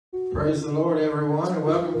Praise the Lord, everyone, and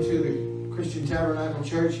welcome to the Christian Tabernacle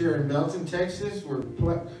Church here in Belton, Texas. We're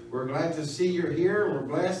glad to see you're here. We're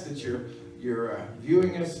blessed that you're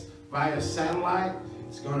viewing us via satellite.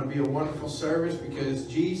 It's going to be a wonderful service because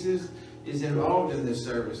Jesus is involved in this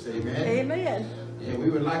service. Amen. Amen. And we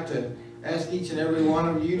would like to ask each and every one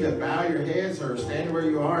of you to bow your heads or stand where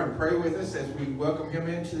you are and pray with us as we welcome him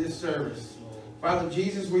into this service. Father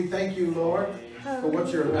Jesus, we thank you, Lord, for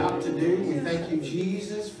what you're about to do. We thank you,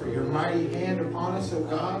 Jesus, for your mighty hand upon us, oh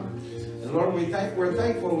God. And Lord, we're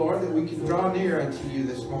thankful, Lord, that we can draw near unto you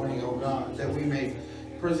this morning, oh God, that we may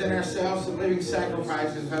present ourselves as living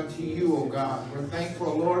sacrifices unto you, oh God. We're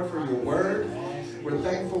thankful, Lord, for your word. We're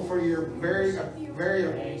thankful for your very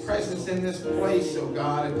presence in this place, oh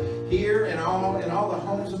God, here and all the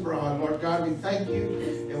homes abroad. Lord God, we thank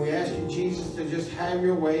you, and we ask you, Jesus, to just have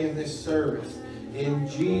your way in this service. In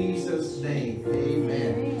Jesus' name,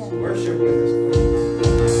 amen. Worship with us,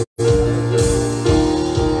 please.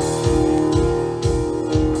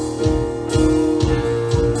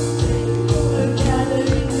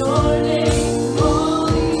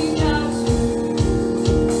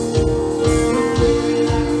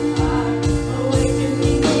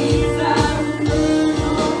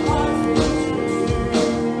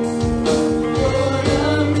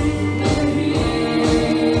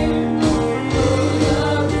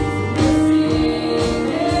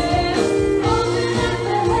 Open up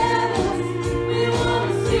the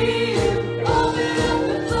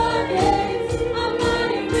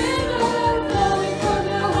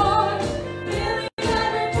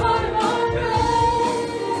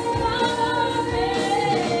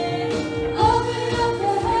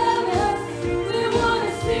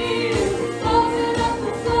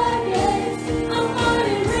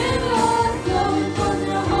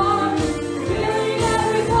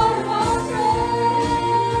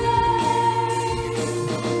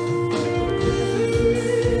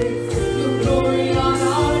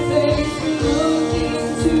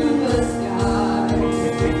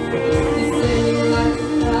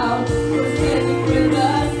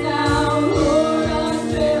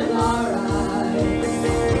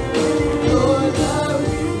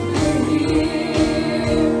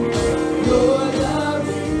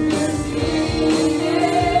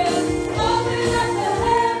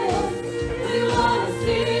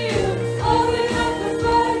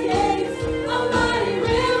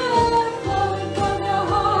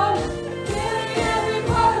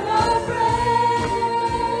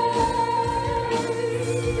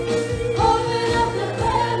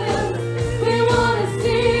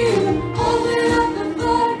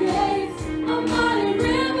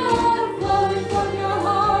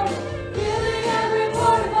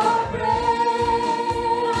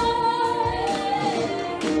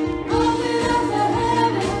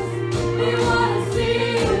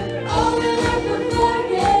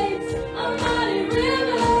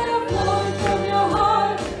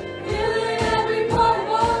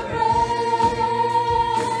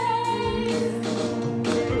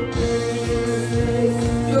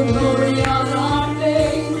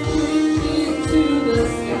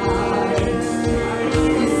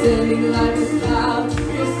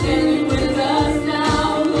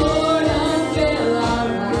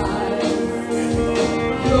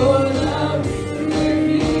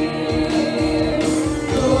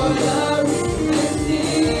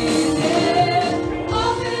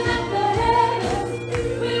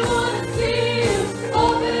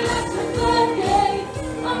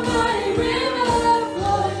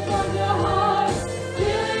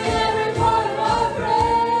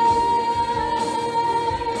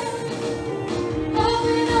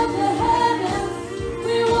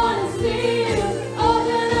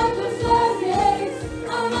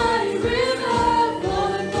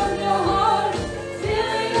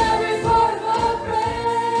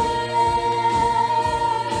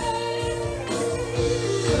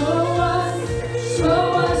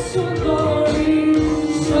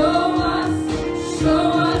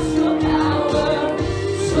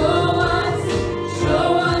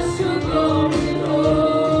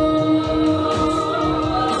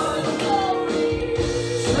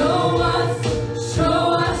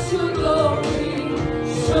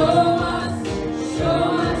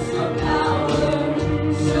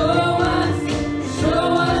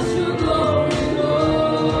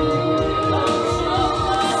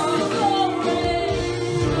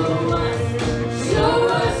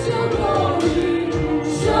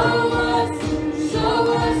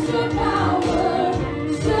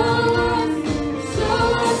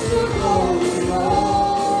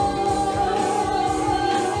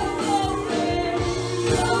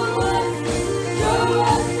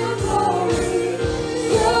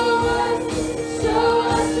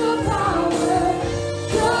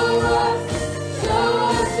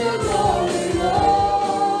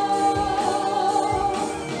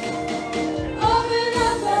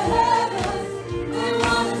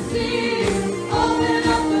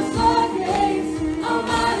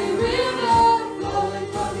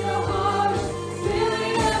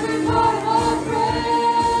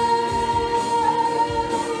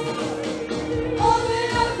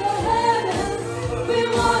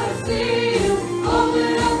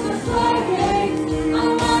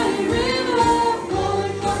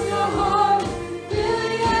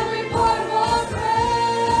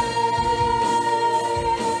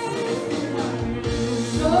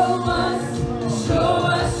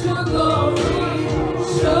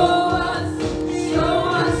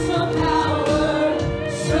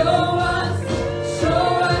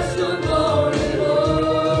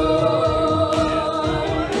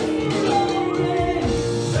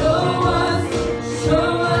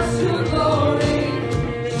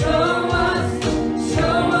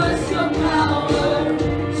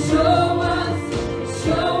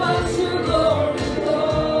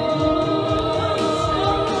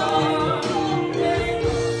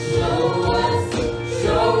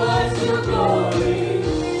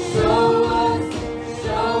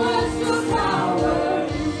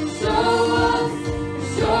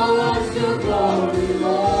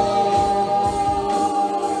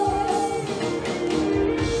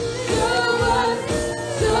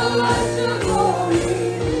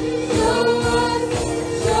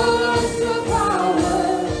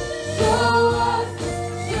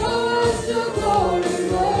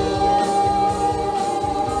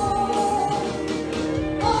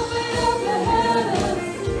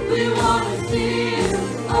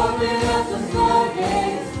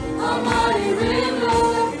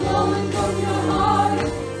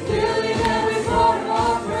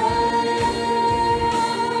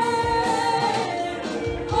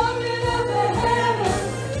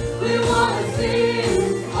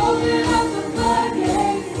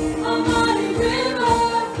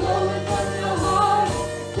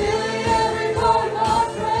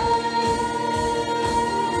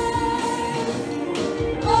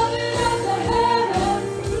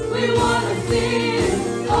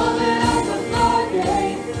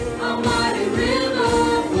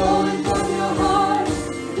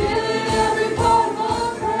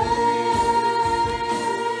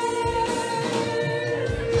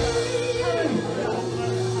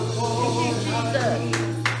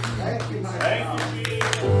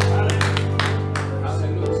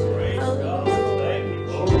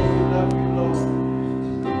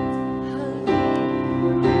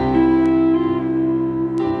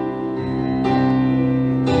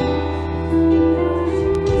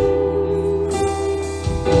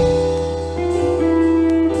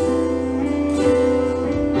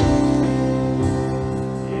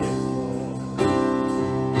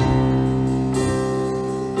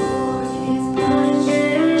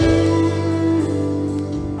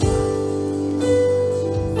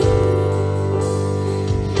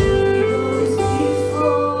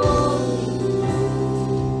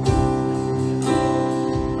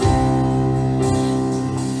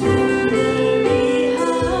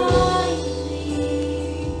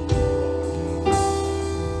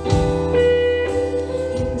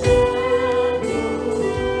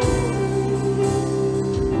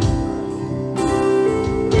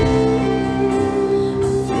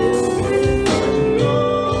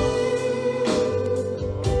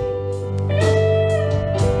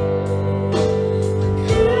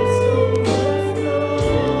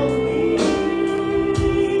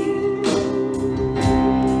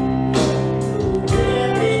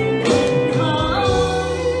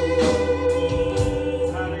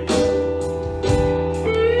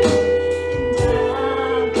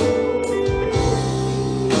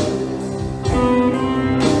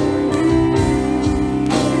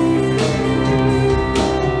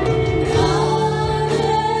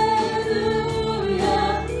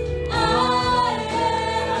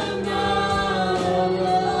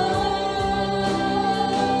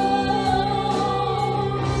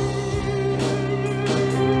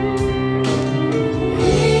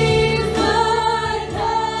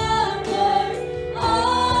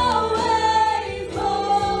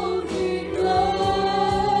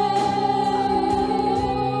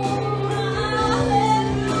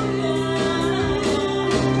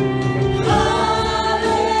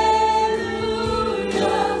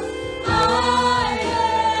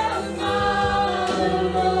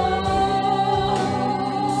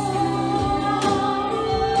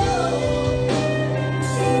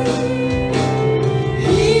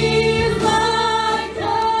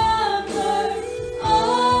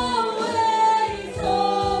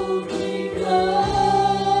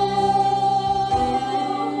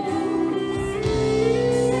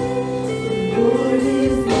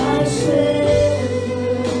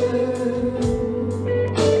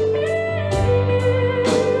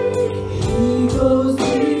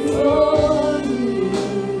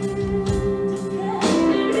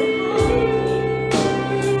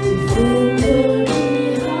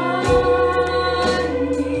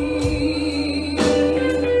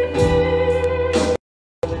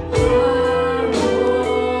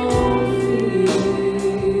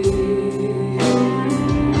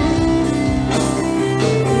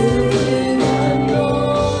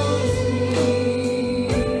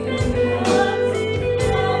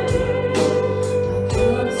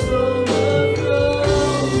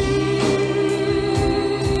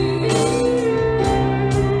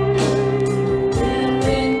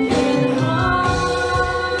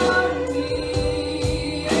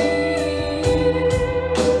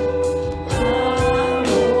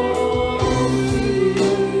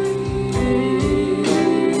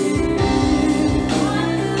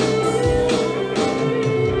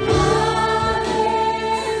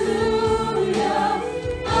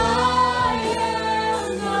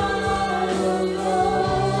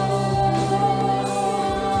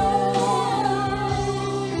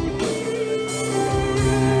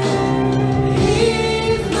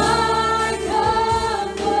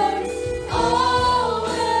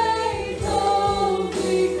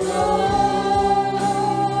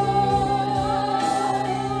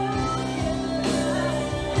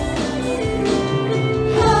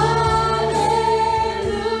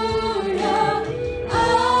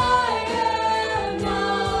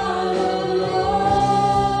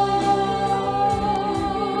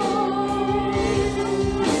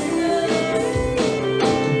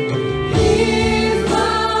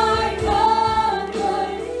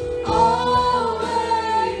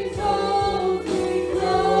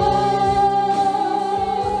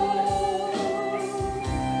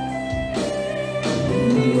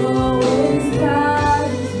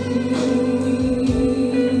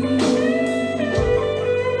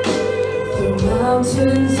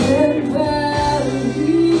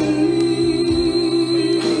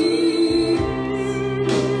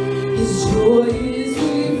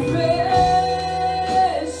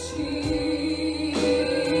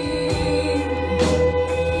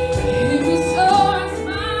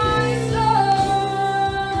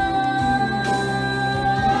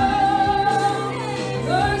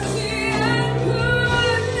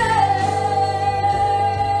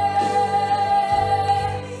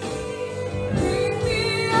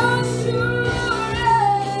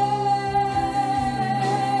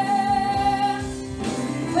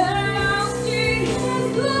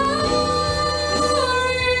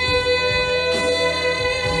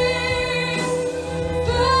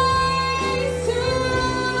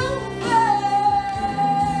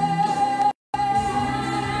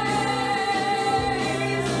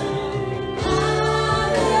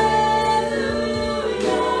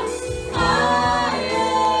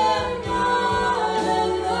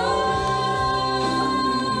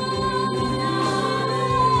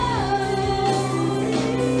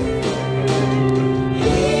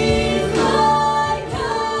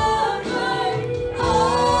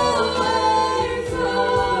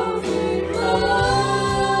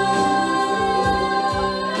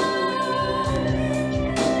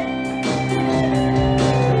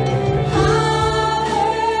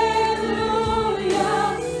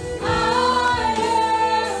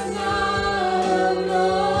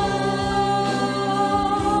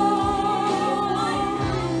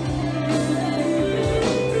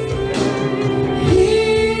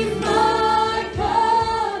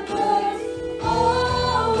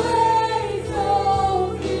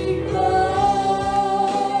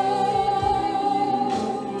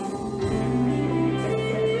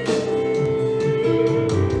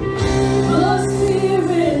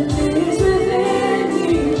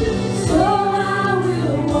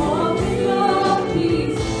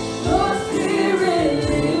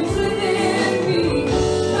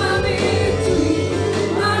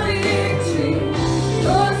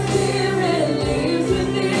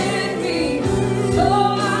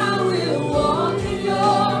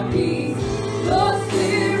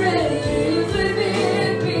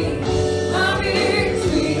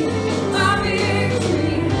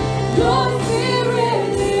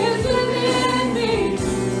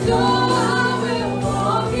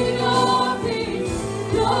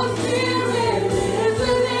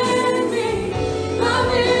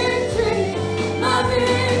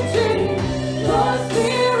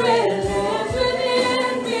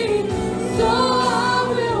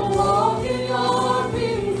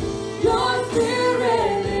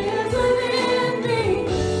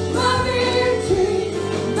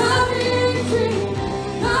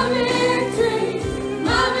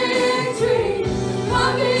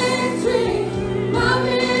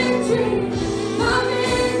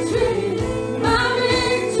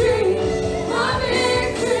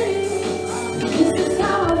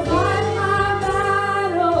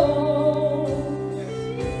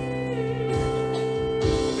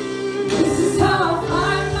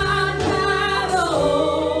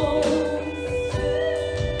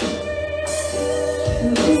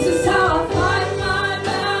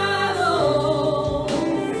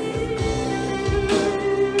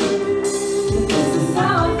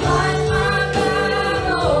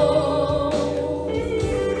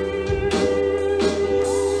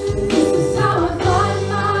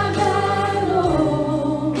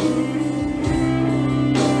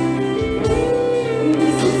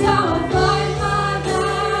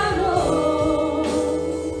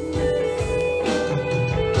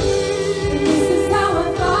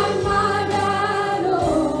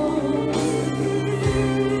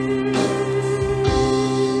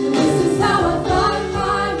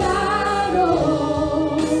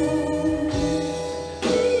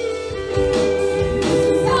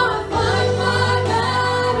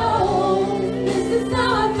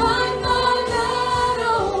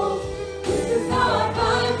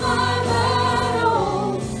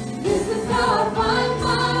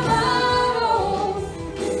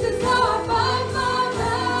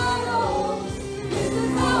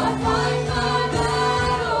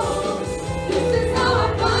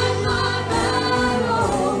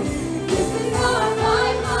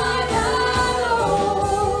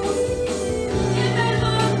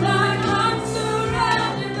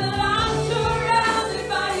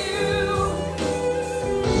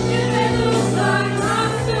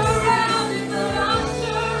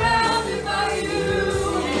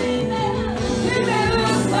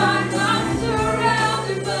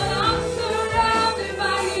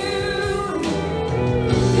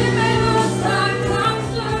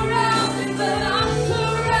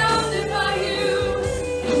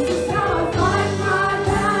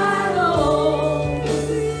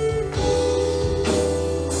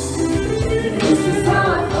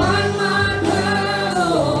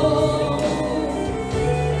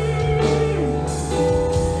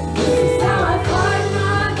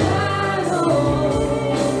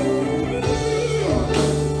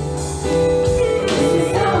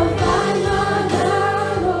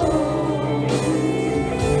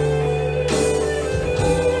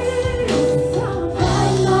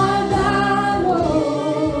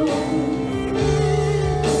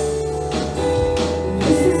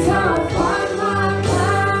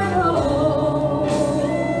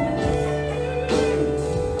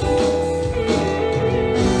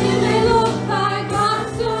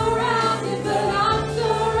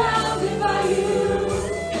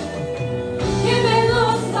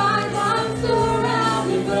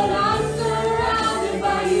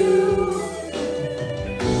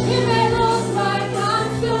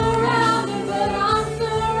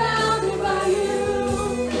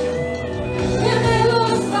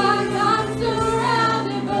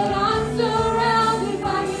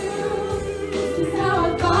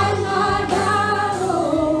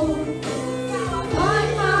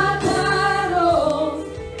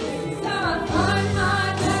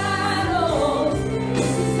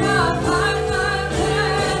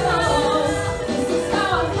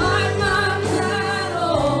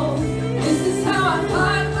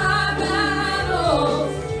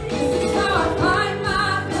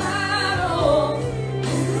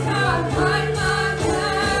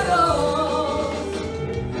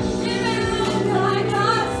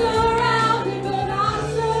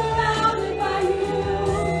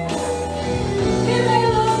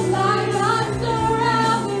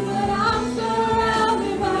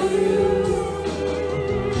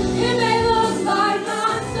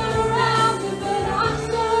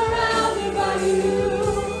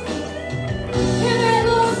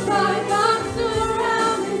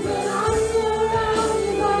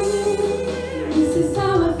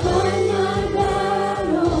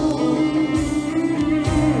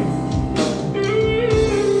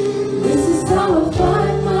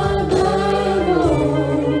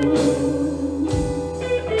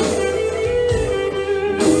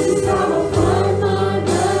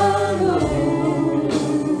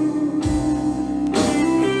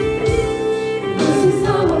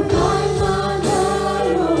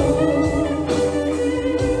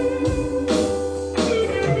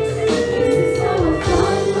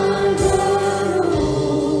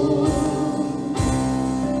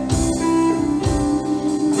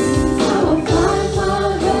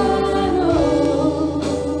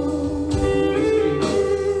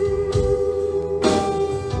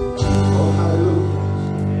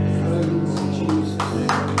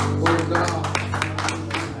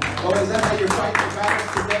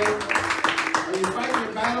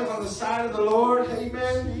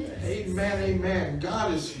Amen.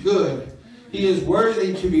 God is good. He is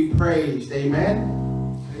worthy to be praised.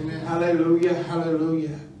 Amen. Amen. Hallelujah.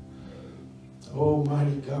 Hallelujah. Oh,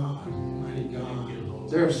 mighty God. Mighty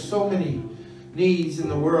God. There are so many needs in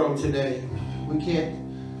the world today. We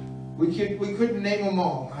couldn't name them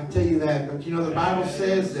all. I tell you that. But you know, the Bible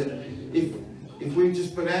says that if we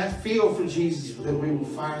just feel for Jesus, that we will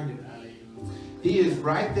find him. He is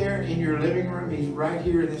right there in your living room. He's right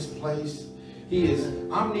here in this place. He is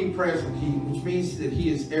omnipresent, which means that he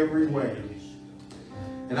is everywhere.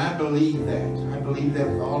 And I believe that. I believe that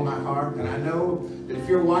with all my heart. And I know that if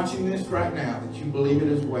you're watching this right now, that you believe it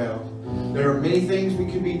as well. There are many things we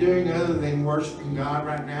could be doing other than worshiping God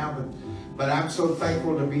right now. But I'm so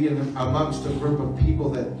thankful to be amongst a group of people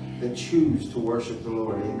that choose to worship the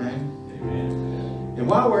Lord. Amen. Amen. And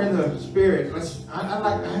while we're in the Spirit, I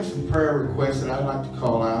have some prayer requests that I'd like to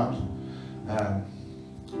call out.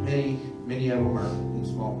 Many of them are in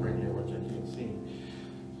small print here, which I can't see.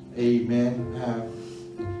 Amen.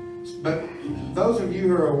 But those of you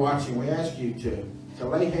who are watching, we ask you to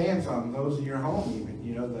lay hands on those in your home.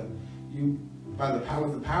 Even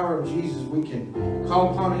with the power of Jesus, we can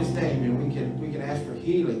call upon his name, and we can ask for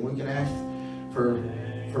healing. We can ask for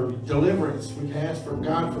deliverance. We can ask for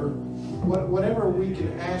God for whatever we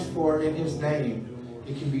can ask for in his name.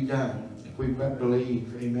 It can be done if we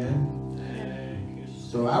believe. Amen.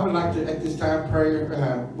 So I would like to at this time pray.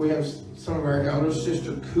 We have some of our elders,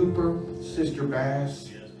 Sister Cooper, Sister Bass,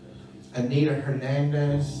 Anita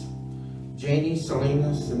Hernandez, Janie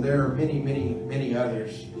Salinas, and there are many, many, many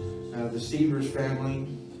others. The Severs family.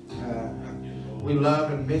 We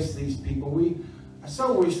love and miss these people. I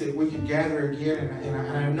so wish that we could gather again, and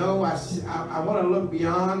I know I want to look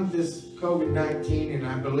beyond this COVID-19, and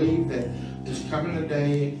I believe that there's coming a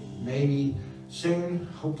day, maybe soon,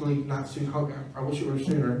 hopefully not soon. I wish it were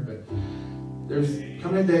sooner, but there's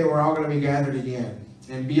coming a day where we're all going to be gathered again.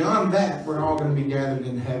 And beyond that, we're all going to be gathered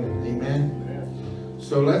in heaven. Amen.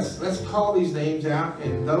 So let's call these names out,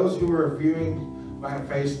 and those who are viewing by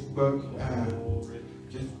Facebook,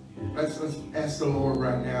 let's ask the Lord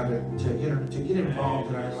right now to get involved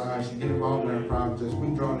in our lives and get involved in our problems as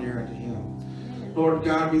we draw near unto him. Lord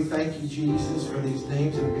God, we thank you, Jesus, for these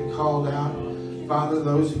names that have been called out. Father,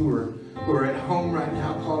 those who are at home right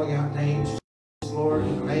now calling out names, Lord,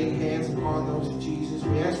 and laying hands upon those, Jesus.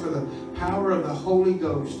 We ask for the power of the Holy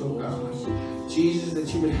Ghost, oh God. Jesus,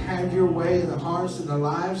 that you would have your way in the hearts and the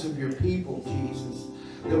lives of your people, Jesus.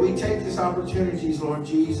 That we take these opportunities, Lord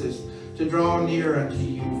Jesus, to draw near unto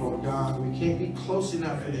you, Lord God. We can't be close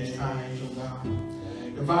enough in these times, oh God.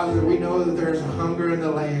 And Father, that we know that there's a hunger in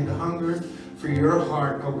the land, a hunger for your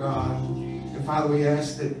heart, oh God. And Father, we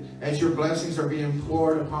ask that as your blessings are being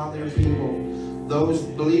poured upon their people, those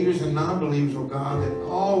believers and non-believers, oh God, that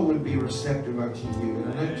all would be receptive unto you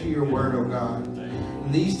and unto your word, oh God.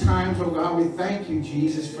 In these times, oh God, we thank you,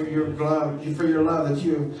 Jesus, for your love that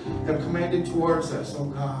you have commanded towards us, oh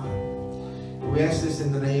God. We ask this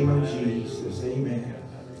in the name of Jesus. Amen.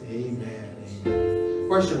 Amen. Amen.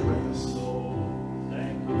 Worship with us.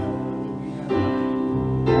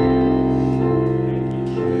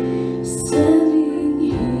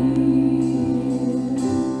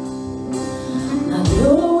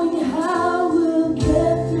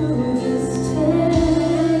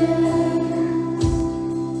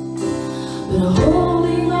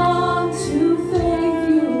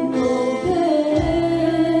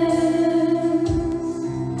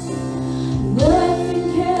 Nothing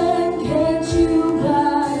can catch you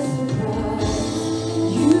by surprise.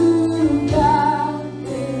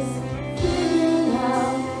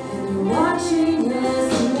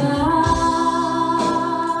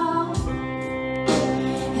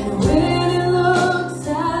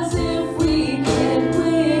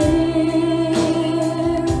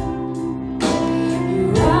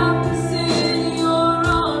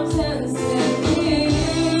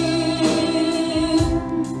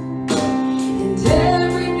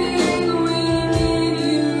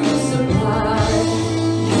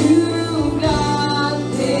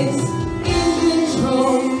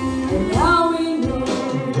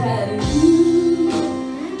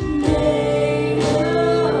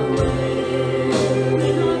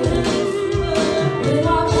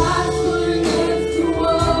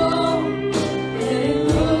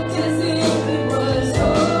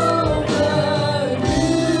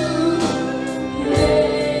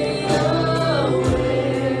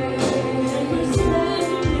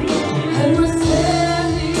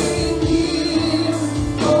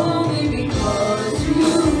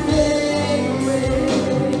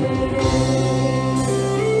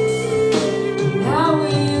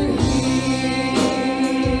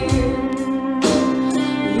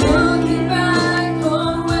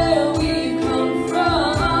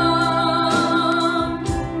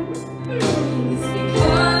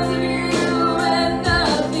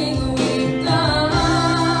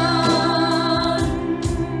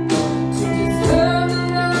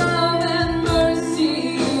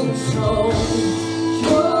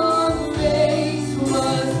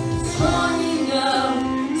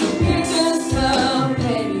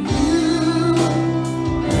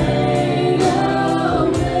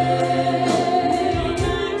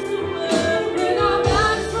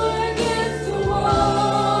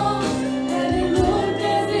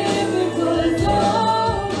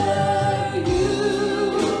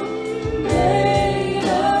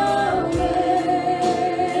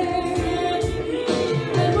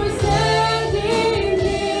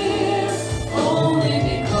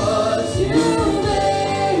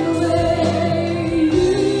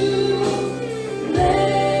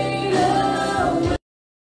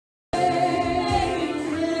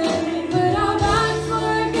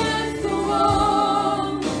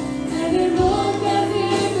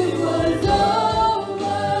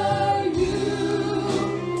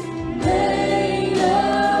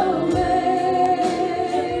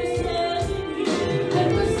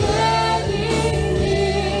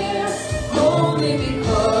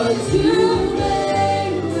 Only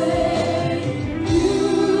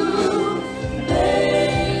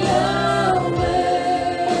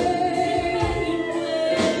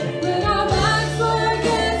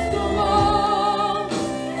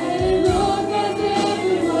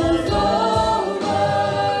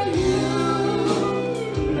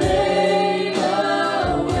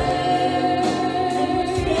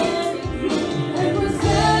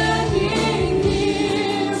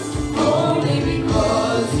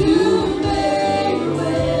because you made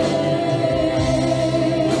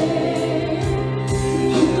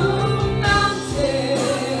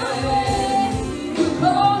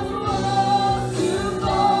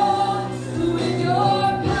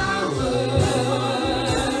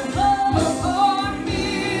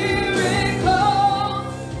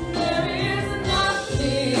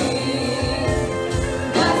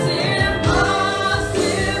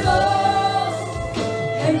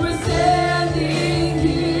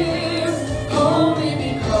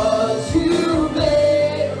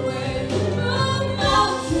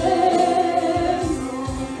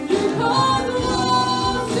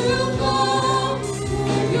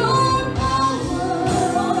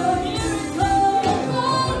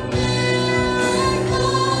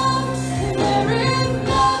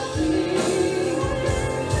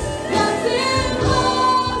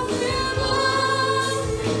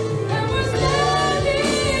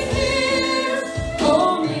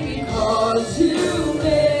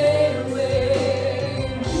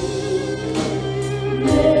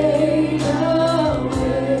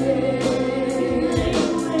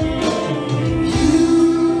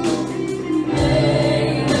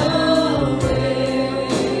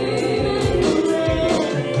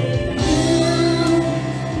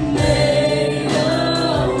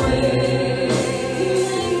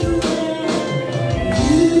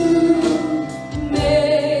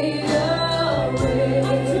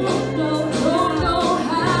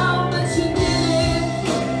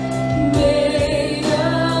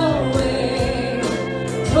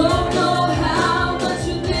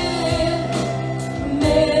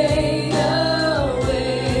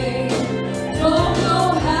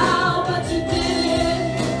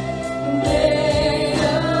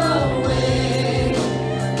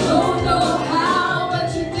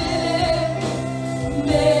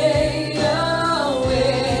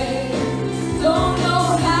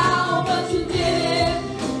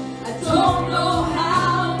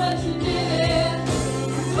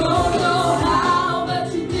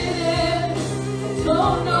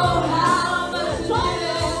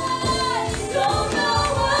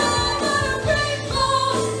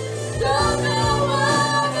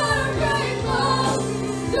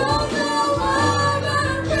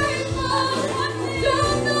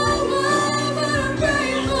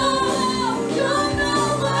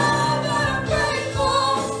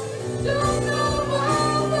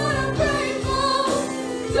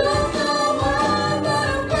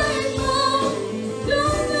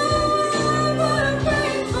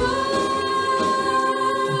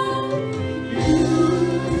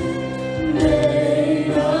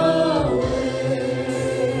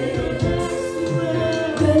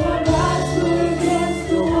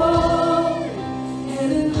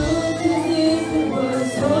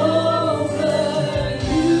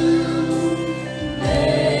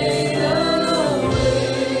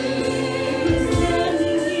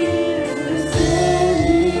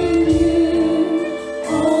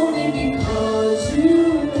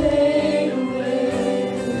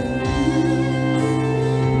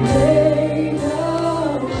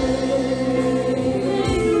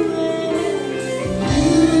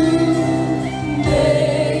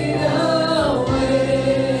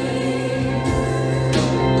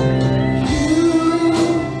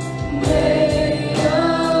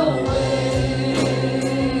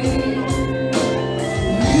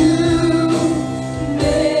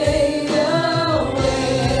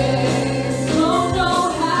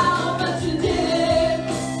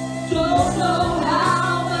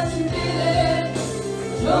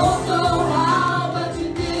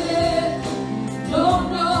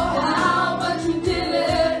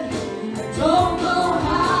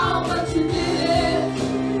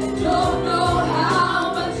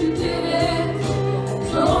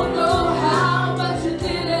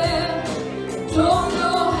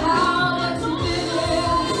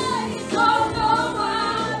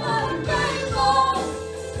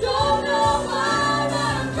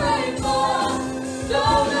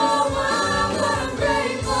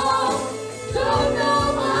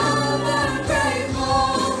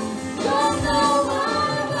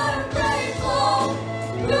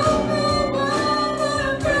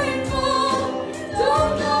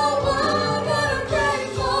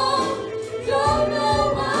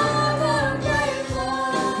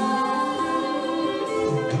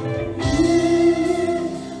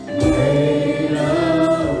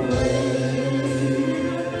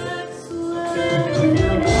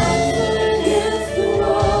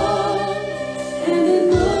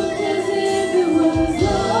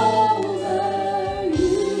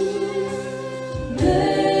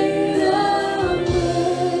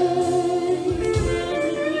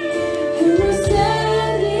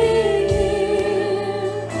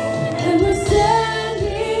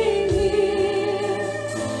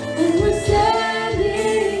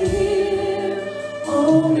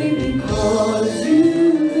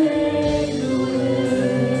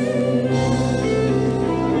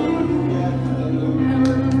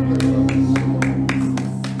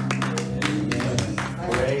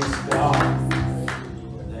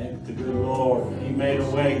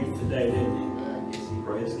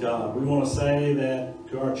say that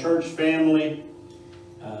to our church family,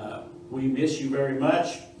 we miss you very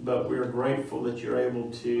much, but we're grateful that you're able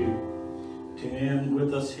to tune in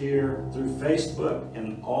with us here through Facebook,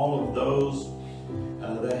 and all of those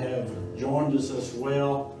that have joined us as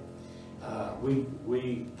well.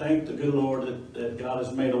 We thank the good Lord that God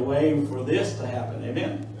has made a way for this to happen.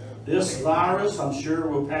 Amen. This virus, I'm sure,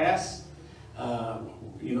 will pass.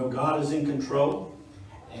 God is in control.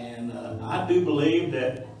 And I do believe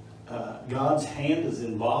that God's hand is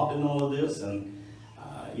involved in all of this. And,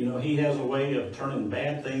 He has a way of turning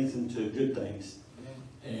bad things into good things.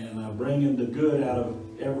 And bringing the good out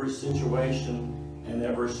of every situation and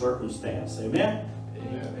every circumstance. Amen?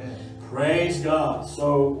 Amen. Praise God.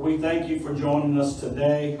 So we thank you for joining us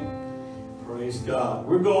today. Praise God.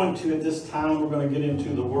 We're going to, at this time, we're going to get into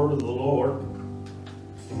the word of the Lord.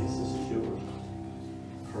 This is yours.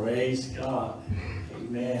 Praise God.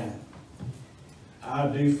 Amen. I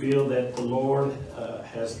do feel that the Lord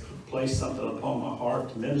has placed something upon my heart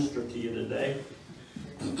to minister to you today.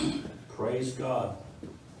 Praise God.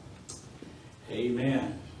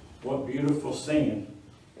 Amen. What beautiful singing.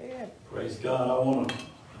 Praise God. I want to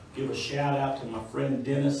give a shout out to my friend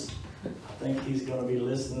Dennis. I think he's going to be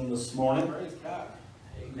listening this morning. Praise God.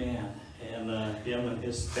 Amen. And him and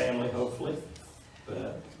his family, hopefully.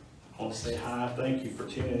 But I want to say hi. Thank you for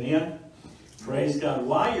tuning in. Praise God.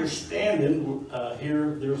 While you're standing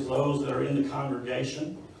here, there's those that are in the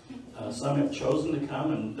congregation. Some have chosen to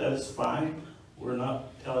come, and that is fine. We're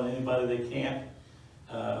not telling anybody they can't.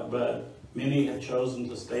 But many have chosen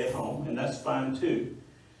to stay at home, and that's fine too.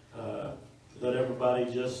 Let everybody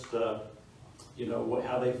just, how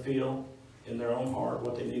they feel in their own heart,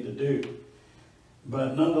 what they need to do.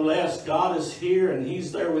 But nonetheless, God is here, and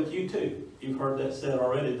He's there with you too. You've heard that said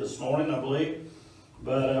already this morning, I believe.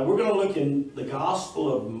 But we're going to look in the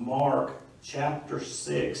Gospel of Mark, chapter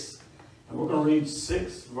 6. And we're going to read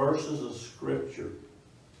 6 verses of Scripture.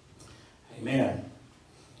 Amen.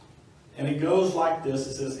 And it goes like this.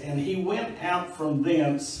 It says, "And he went out from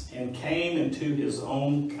thence and came into his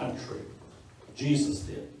own country." Jesus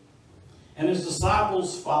did. "And his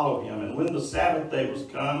disciples followed him. And when the Sabbath day was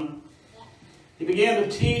come, he began to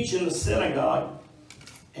teach in the synagogue.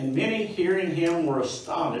 And many hearing him were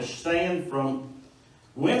astonished, saying, From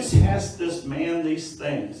whence has this man these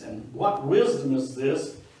things? And what wisdom is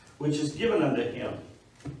this which is given unto him,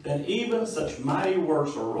 that even such mighty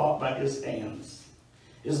works are wrought by his hands?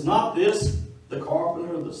 Is not this the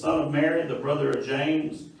carpenter, the son of Mary, the brother of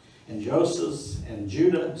James, and Joseph, and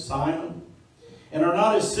Judah, Simon? And are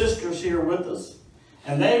not his sisters here with us?"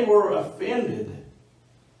 And they were offended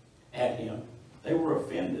at him. They were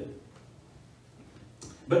offended.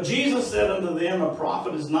 But Jesus said unto them, "A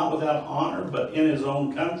prophet is not without honor, but in his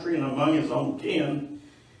own country, and among his own kin,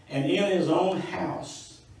 and in his own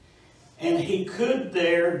house. And he could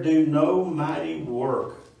there do no mighty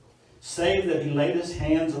work, save that he laid his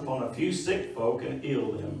hands upon a few sick folk and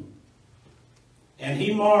healed them. And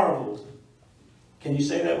he marveled." Can you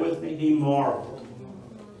say that with me? He marveled.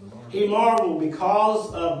 He marveled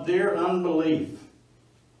because of their unbelief.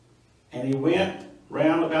 And he went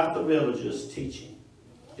round about the villages teaching.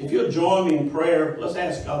 If you'll join me in prayer, let's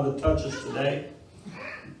ask God to touch us today.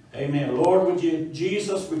 Amen. Lord, would you,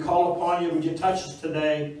 Jesus, we call upon you. Would you touch us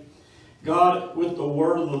today? God, with the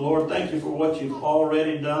word of the Lord, thank you for what you've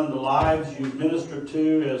already done, the lives you've ministered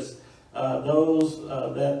to, as those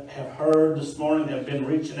that have heard this morning have been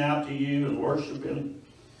reaching out to you and worshiping.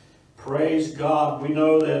 Praise God. We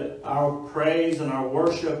know that our praise and our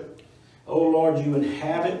worship, oh Lord, you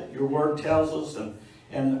inhabit, your word tells us,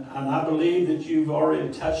 and I believe that you've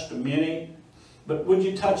already touched many. But would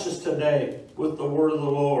you touch us today with the word of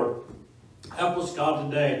the Lord? Help us,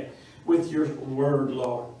 God, today with your word,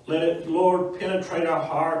 Lord. Let it, Lord, penetrate our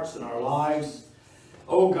hearts and our lives.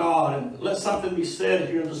 Oh God, and let something be said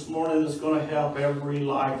here this morning that's going to help every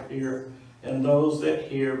life here and those that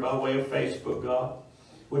hear by way of Facebook, God.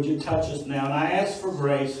 Would you touch us now? And I ask for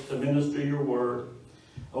grace to minister your word.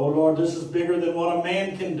 Oh Lord, this is bigger than what a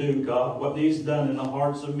man can do, God. What needs done in the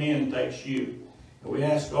hearts of men takes you. And we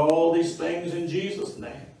ask all these things in Jesus'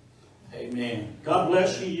 name. Amen. God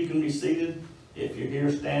bless you. You can be seated if you're here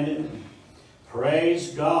standing.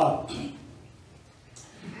 Praise God.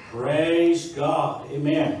 Praise God.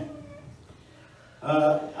 Amen.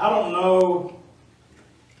 I don't know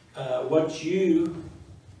what you,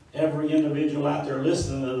 every individual out there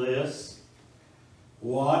listening to this,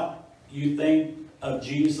 what you think of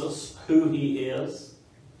Jesus, who he is.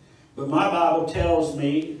 But my Bible tells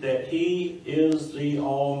me that he is the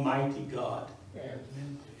Almighty God.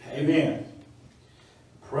 Amen.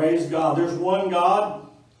 Praise God. There's one God,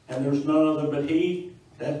 and there's none other but he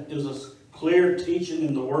that is as clear teaching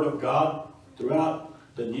in the Word of God throughout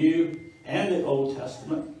the New and the Old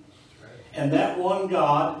Testament. And that one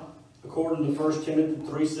God, according to 1 Timothy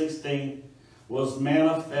 3:16, was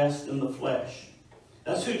manifest in the flesh.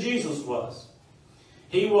 That's who Jesus was.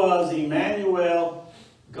 He was Emmanuel,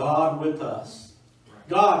 God with us.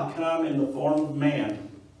 God come in the form of man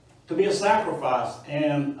to be a sacrifice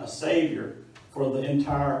and a Savior for the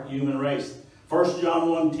entire human race. 1 John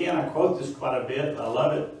 1:10, I quote this quite a bit. I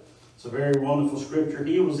love it. It's a very wonderful scripture.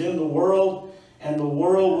 He was in the world, and the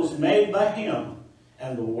world was made by him,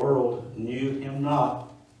 and the world knew him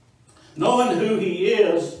not. Knowing who he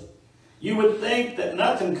is, you would think that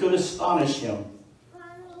nothing could astonish him.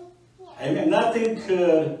 Amen. Nothing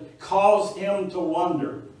could cause him to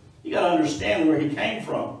wonder. You got to understand where he came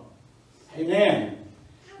from. Amen.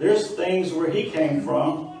 There's things where he came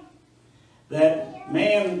from that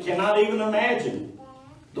man cannot even imagine.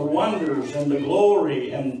 The wonders and the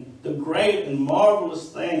glory and the great and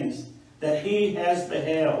marvelous things that he has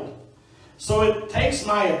beheld. So it takes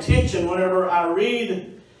my attention whenever I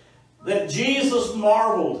read that Jesus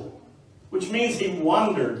marveled, which means he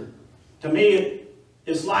wondered. To me,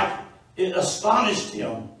 it's like it astonished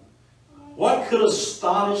him. What could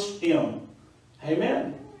astonish him?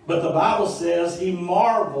 Amen. But the Bible says he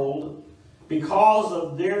marveled because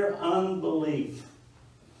of their unbelief.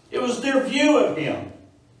 It was their view of him.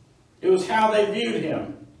 It was how they viewed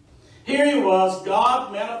him. Here he was,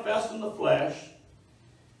 God manifest in the flesh,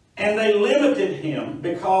 and they limited him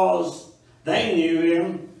because they knew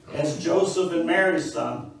him as Joseph and Mary's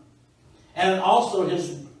son. And also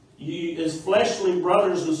his fleshly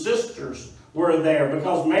brothers and sisters were there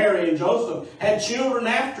because Mary and Joseph had children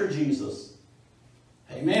after Jesus.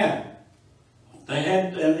 Amen. They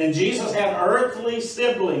had, and Jesus had earthly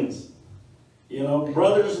siblings,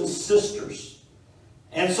 brothers and sisters.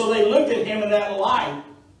 And so they looked at him in that light.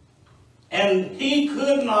 And he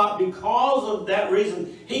could not, because of that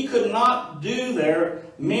reason, he could not do their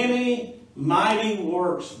many mighty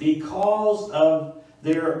works because of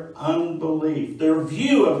their unbelief, their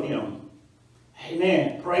view of him.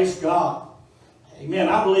 Amen. Praise God. Amen.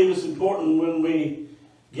 I believe it's important when we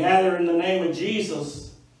gather in the name of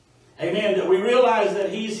Jesus, amen, that we realize that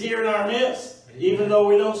he's here in our midst, even though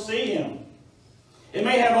we don't see him. It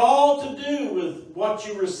may have all to do with what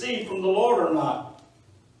you receive from the Lord or not.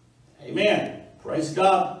 Amen. Praise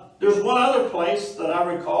God. There's one other place that I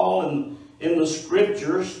recall in the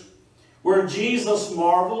scriptures where Jesus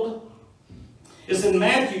marveled. It's in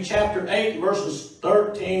Matthew chapter 8, verses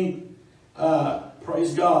 13.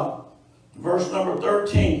 Praise God. Verse number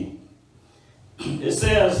 13. It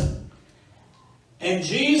says, and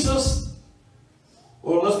Jesus,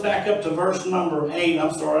 well, let's back up to verse number 8.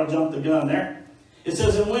 I'm sorry, I jumped the gun there. It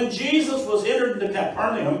says, and when Jesus was entered into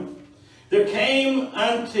Capernaum, there came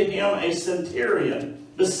unto him a centurion,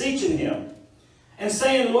 beseeching him, and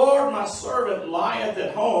saying, Lord, my servant lieth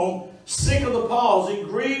at home, sick of the palsy,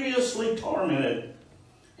 grievously tormented.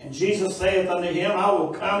 And Jesus saith unto him, I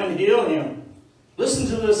will come and heal him. Listen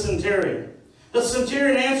to this centurion. The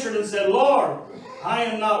centurion answered and said, Lord, I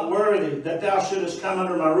am not worthy that thou shouldest come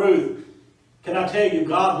under my roof. Can I tell you,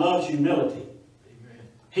 God loves humility. Amen.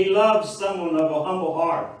 He loves someone of a humble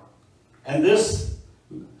heart. And this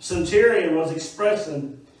centurion was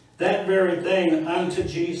expressing that very thing unto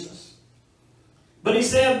Jesus. But he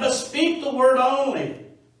said, but speak the word only,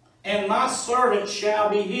 and my servant shall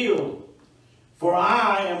be healed. For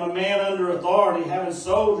I am a man under authority, having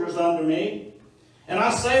soldiers under me. And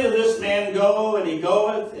I say to this man, go, and he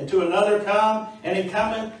goeth, and to another come, and he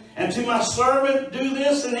cometh, and to my servant do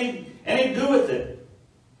this, and he doeth it.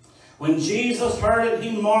 When Jesus heard it,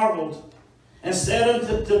 he marveled, and said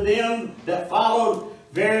unto them that followed,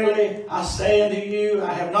 verily I say unto you,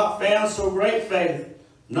 I have not found so great faith,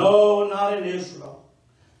 no, not in Israel.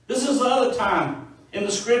 This is the other time in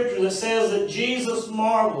the scripture that says that Jesus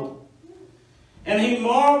marveled. And he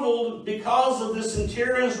marveled because of the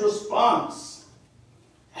centurion's response.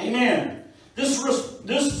 Amen. This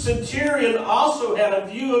centurion also had a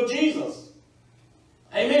view of Jesus.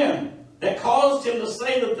 Amen. That caused him to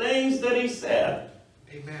say the things that he said.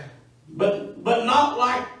 Amen. But not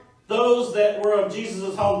like those that were of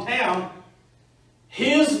Jesus' hometown.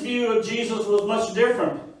 His view of Jesus was much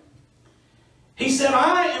different. He said,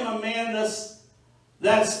 I am a man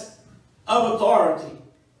that's of authority.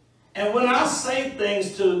 And when I say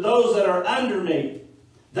things to those that are under me,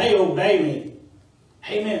 they obey me.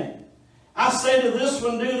 Amen. I say to this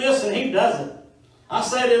one, do this, and he does it. I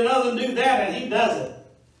say to another, do that, and he does it.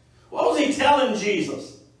 What was he telling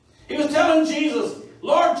Jesus? He was telling Jesus,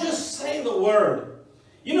 Lord, just say the word.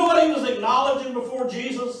 You know what he was acknowledging before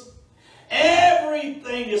Jesus?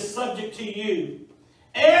 Everything is subject to you.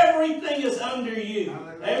 Everything is under you.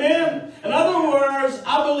 Amen? In other words,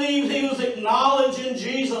 I believe he was acknowledging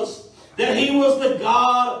Jesus, that he was the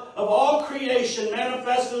God of all creation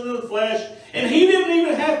manifested in the flesh. And he didn't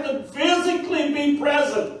even have to physically be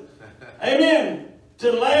present. Amen.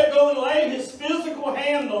 To go and lay his physical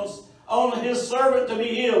hands on his servant to be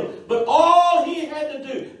healed. But all he had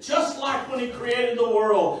to do, just like when he created the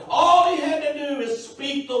world, all he had to do is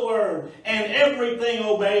speak the word, and everything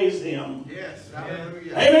obeys him. Yes.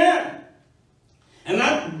 Hallelujah. Amen. And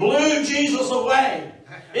that blew Jesus away.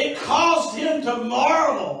 It caused him to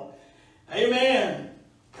marvel. Amen.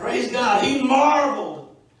 Praise God. He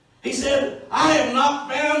marveled. He said, I have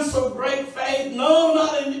not found so great faith. No,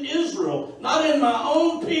 not in Israel. Not in my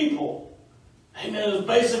own people. Amen. Is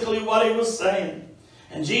basically what he was saying.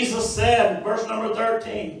 And Jesus said, verse number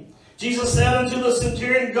 13, Jesus said unto the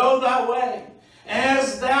centurion, go thy way.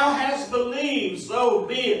 As thou hast believed, so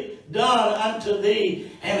be it done unto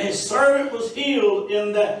thee. And his servant was healed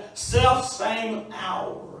in the selfsame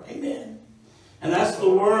hour. Amen. And that's the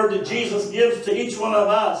word that Jesus gives to each one of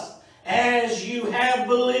us. As you have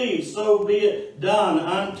believed, so be it done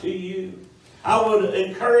unto you. I would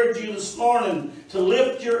encourage you this morning to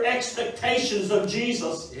lift your expectations of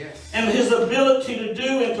Jesus, and his ability to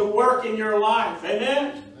do and to work in your life.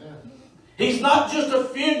 Amen? He's not just a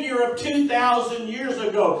figure of 2,000 years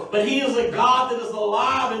ago, but he is a God that is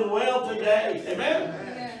alive and well today.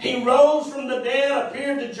 Amen? He rose from the dead,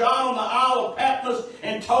 appeared to John on the Isle of Patmos,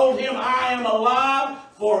 and told him, I am alive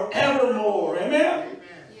forevermore. Amen?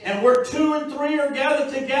 And where 2 or 3 are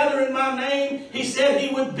gathered together in my name, he said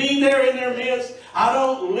he would be there in their midst. I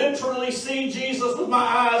don't literally see Jesus with my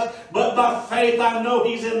eyes, but by faith I know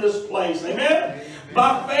he's in this place. Amen?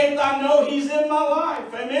 By faith I know he's in my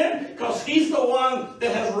life. Amen? Because he's the one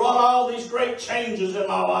that has wrought all these great changes in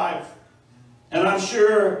my life. And I'm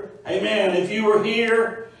sure, amen, if you were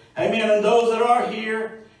here, amen, and those that are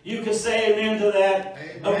here, you can say amen to that,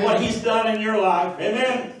 of what he's done in your life.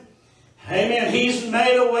 Amen? Amen. He's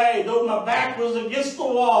made a way, though my back was against the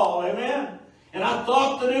wall. Amen. And I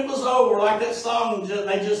thought that it was over, like that song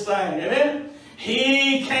they just sang. Amen.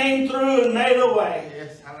 He came through and made a way.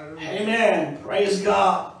 Yes, hallelujah. Amen. Praise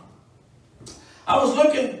God. I was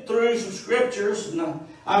looking through some scriptures, and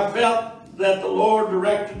I felt that the Lord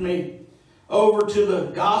directed me over to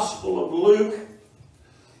the Gospel of Luke.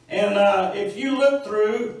 And if you look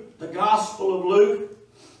through the Gospel of Luke,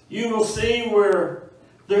 you will see where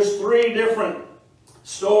there's 3 different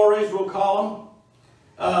stories, we'll call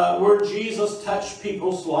them, where Jesus touched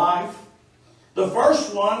people's life. The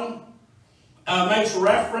first one makes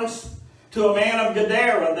reference to a man of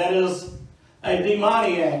Gadara that is a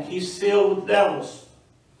demoniac. He's filled with devils.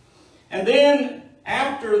 And then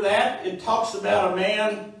after that, it talks about a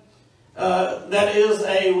man that is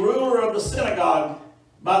a ruler of the synagogue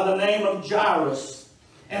by the name of Jairus.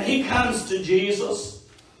 And he comes to Jesus.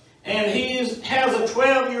 And he has a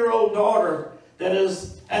 12-year-old daughter that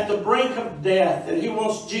is at the brink of death. And he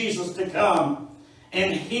wants Jesus to come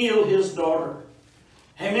and heal his daughter.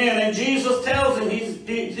 Amen. And Jesus tells him he's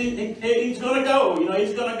going to go. You know,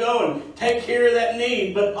 he's going to go and take care of that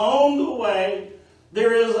need. But on the way,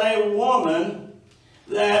 there is a woman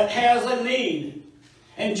that has a need.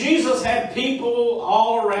 And Jesus had people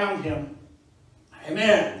all around him.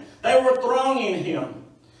 Amen. They were thronging him.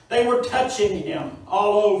 They were touching him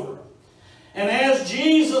all over. And as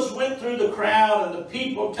Jesus went through the crowd and the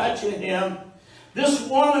people touching him, this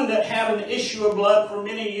woman that had an issue of blood for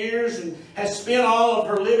many years and has spent all of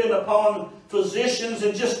her living upon physicians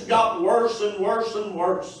and just got worse and worse and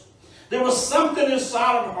worse. There was something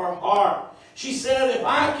inside of her heart. She said, if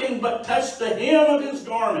I can but touch the hem of his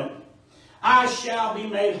garment, I shall be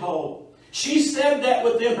made whole. She said that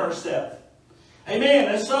within herself.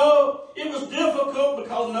 Amen. And so it was difficult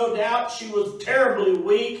because no doubt she was terribly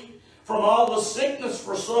weak from all the sickness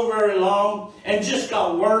for so very long and just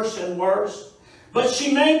got worse and worse. But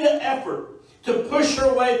she made the effort to push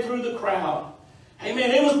her way through the crowd.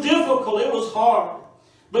 Amen. It was difficult. It was hard.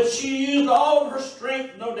 But she used all of her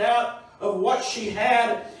strength, no doubt, of what she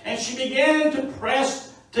had. And she began to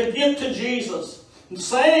press to get to Jesus. And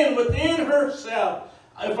saying within herself,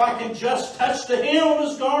 if I can just touch the hem of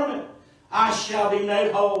his garment, I shall be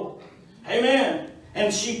made whole. Amen.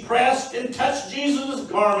 And she pressed and touched Jesus'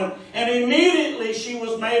 garment, and immediately she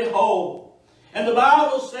was made whole. And the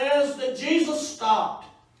Bible says that Jesus stopped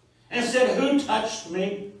and said, who touched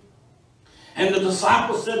me? And the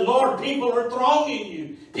disciples said, Lord, people are thronging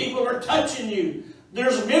you. People are touching you.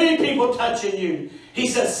 There's many people touching you. He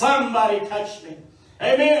said, somebody touched me.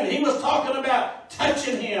 Amen. He was talking about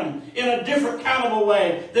touching him in a different kind of a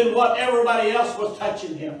way than what everybody else was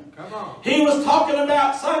touching him. Come on. He was talking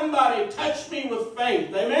about somebody touched me with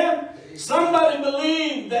faith. Amen. Somebody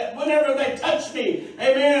believed that whenever they touched me,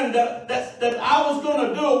 amen, that I was going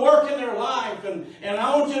to do a work in their life. And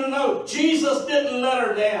I want you to know, Jesus didn't let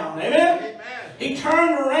her down. Amen. Amen. He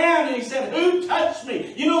turned around and he said, who touched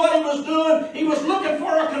me? You know what he was doing? He was looking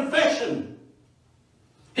for a confession.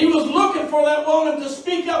 He was looking for that woman to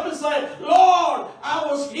speak up and say, Lord, I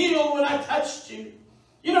was healed when I touched you.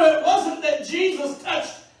 You know, it wasn't that Jesus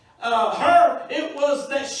touched her. It was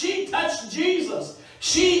that she touched Jesus.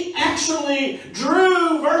 She actually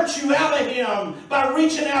drew virtue out of him by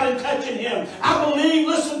reaching out and touching him. I believe,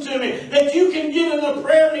 listen to me, that you can get in a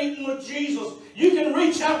prayer meeting with Jesus. You can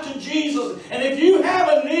reach out to Jesus. And if you have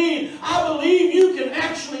a need, I believe you can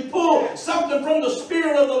actually pull something from the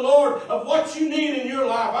Spirit of the Lord of what you need in your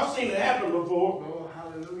life. I've seen it happen before. Oh,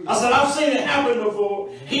 hallelujah. I said, I've seen it happen before.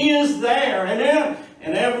 He is there. Amen.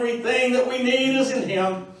 And everything that we need is in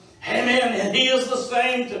him. Amen. And he is the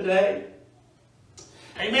same today.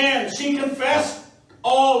 Amen. She confessed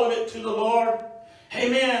all of it to the Lord.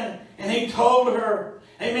 Amen. And he told her,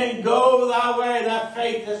 amen, go thy way, thy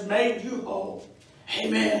faith has made you whole.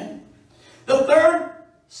 Amen. The third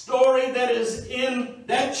story that is in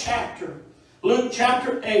that chapter, Luke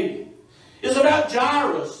chapter 8, is about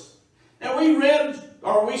Jairus. Now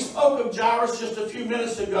we spoke of Jairus just a few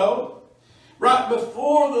minutes ago, right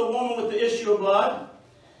before the woman with the issue of blood.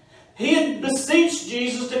 He had beseeched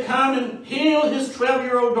Jesus to come and heal his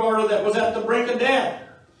 12-year-old daughter that was at the brink of death.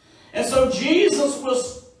 And so Jesus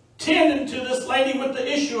was tending to this lady with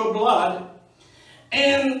the issue of blood.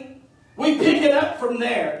 And we pick it up from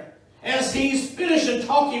there. As he's finishing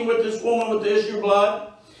talking with this woman with the issue of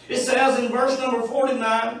blood, it says in verse number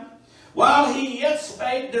 49, while he yet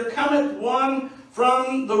spake, there cometh one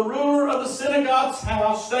from the ruler of the synagogue's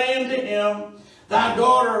house, saying to him, thy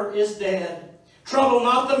daughter is dead. Trouble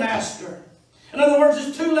not the master. In other words,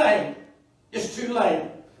 it's too late. It's too late.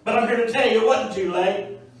 But I'm here to tell you it wasn't too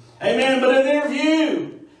late. Amen. But in their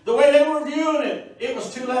view, the way they were viewing it, it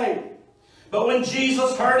was too late. But when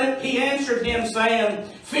Jesus heard it, he answered him, saying,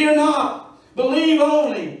 fear not, believe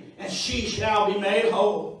only, and she shall be made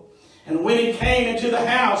whole. And when he came into the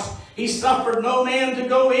house, he suffered no man to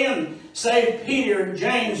go in, save Peter and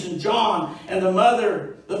James and John, and the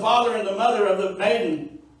father and the mother of the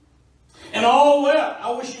maiden. And all wept.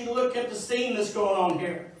 I wish you to look at the scene that's going on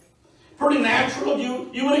here. Pretty natural.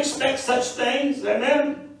 You would expect such things.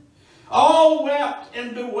 Amen. All wept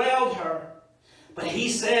and bewailed her. But he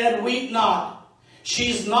said, weep not.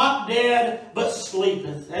 She's not dead, but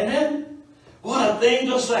sleepeth. Amen. What a thing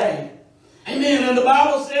to say. Amen. And the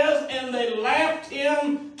Bible says, and they laughed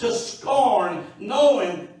him to scorn,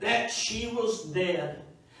 knowing that she was dead.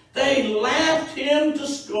 They laughed him to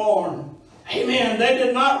scorn. Amen. They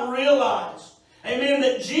did not realize, amen,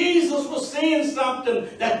 that Jesus was seeing something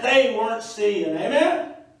that they weren't seeing.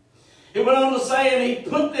 Amen. It went on to say, and he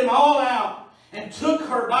put them all out and took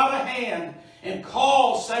her by the hand and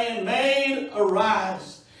called, saying, Maid,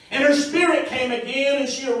 arise. And her spirit came again, and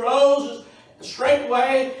she arose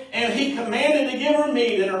straightway, and he commanded to give her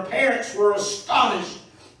meat, and her parents were astonished.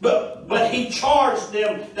 But he charged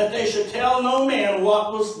them that they should tell no man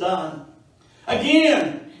what was done.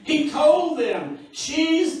 Again, he told them,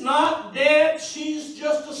 she's not dead, she's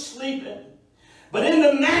just asleep. But in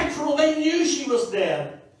the natural, they knew she was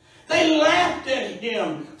dead. They laughed at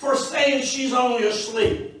him for saying she's only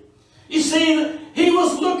asleep. You see, he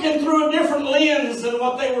was looking through a different lens than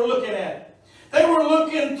what they were looking at. They were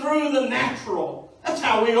looking through the natural. That's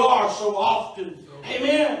how we are so often.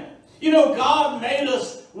 Amen. You know, God made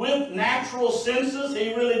us with natural senses.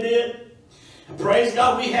 He really did. And praise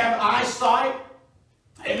God, we have eyesight.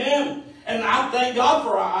 Amen. And I thank God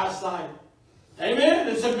for our eyesight. Amen.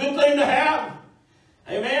 It's a good thing to have.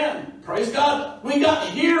 Amen. Praise God. We got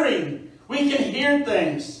hearing. We can hear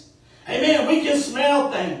things. Amen. We can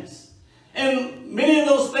smell things. And many of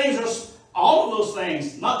those things are, all of those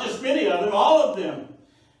things, not just many of them, all of them,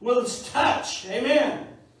 with its touch. Amen.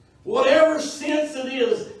 Whatever sense it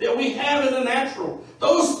is that we have in the natural,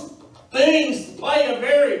 those things play a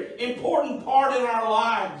very important part in our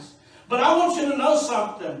lives. But I want you to know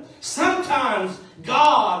something. Sometimes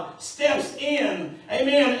God steps in,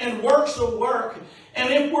 amen, and works a work. And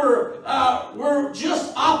if we're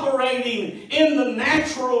just operating in the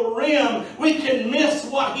natural realm, we can miss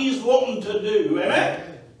what he's wanting to do. Amen?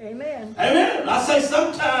 Amen. Amen. I say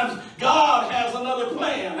sometimes God has another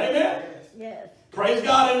plan. Amen? Yes. Praise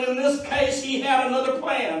God. And in this case, he had another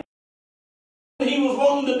plan he was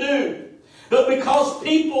wanting to do. But because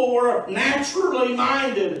people were naturally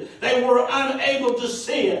minded, they were unable to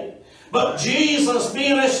see it. But Jesus,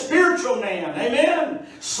 being a spiritual man, amen,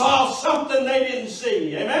 saw something they didn't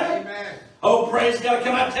see. Amen? Amen. Oh, praise God.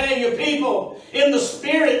 Can I tell you, people in the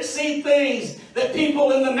Spirit see things that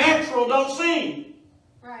people in the natural don't see.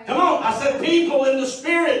 Right. Come on. I said people in the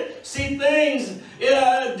Spirit see things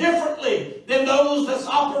differently than those that's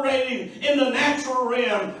operating in the natural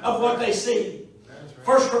realm of what they see.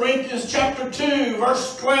 1 Corinthians chapter 2,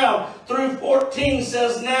 verse 12 through 14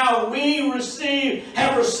 says, Now we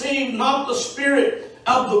have received not the spirit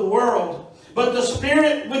of the world, but the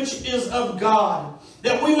Spirit which is of God,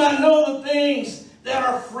 that we might know the things that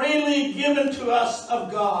are freely given to us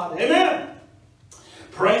of God. Amen.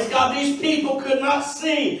 Praise God. These people could not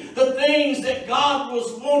see the things that God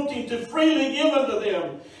was wanting to freely give unto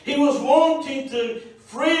them. He was wanting to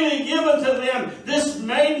freely give unto them this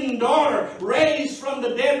maiden daughter raised from the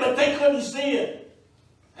dead, but they couldn't see it.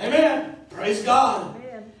 Amen. Praise God.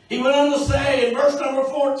 Amen. He went on to say in verse number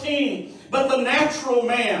 14, But the natural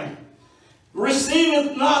man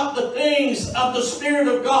receiveth not the things of the Spirit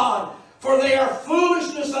of God, for they are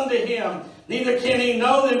foolishness unto him. Neither can he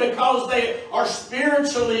know them, because they are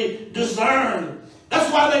spiritually discerned.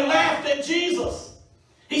 That's why they laughed at Jesus.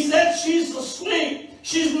 He said, she's asleep.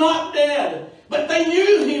 She's not dead. But they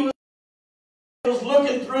knew he was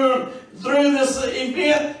looking through this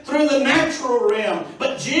event, through the natural realm.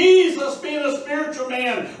 But Jesus, being a spiritual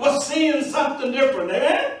man, was seeing something different.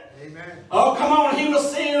 Amen? Amen. Oh, come on. He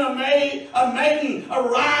was seeing a maiden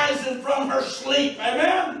arising from her sleep.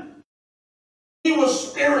 Amen? He was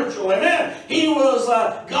spiritual. Amen? He was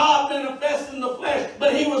God manifest in the flesh,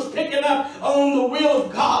 but he was picking up on the will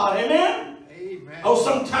of God. Amen? Oh,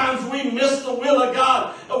 sometimes we miss the will of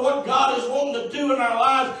God, of what God is wanting to do in our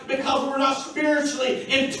lives, because we're not spiritually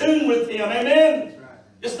in tune with him. Amen? Right.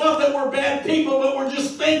 It's not that we're bad people, but we're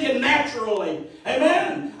just thinking naturally.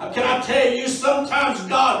 Amen? Can I tell you, sometimes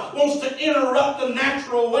God wants to interrupt the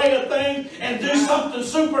natural way of things and do something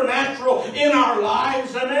supernatural in our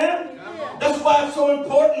lives. Amen? That's why it's so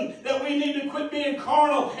important that we need to quit being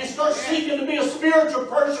carnal and start seeking to be a spiritual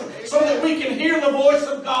person, so that we can hear the voice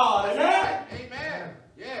of God. Amen? Amen.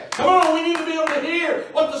 Yeah. Come on, we need to be able to hear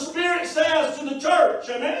what the Spirit says to the church.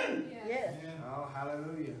 Amen? Yes. Oh,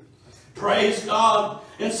 hallelujah. Praise God.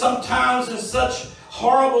 And sometimes in such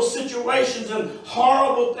horrible situations and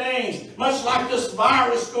horrible things, much like this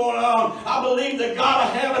virus going on, I believe that God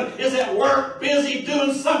of heaven is at work, busy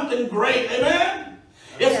doing something great. Amen?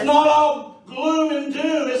 It's not all gloom and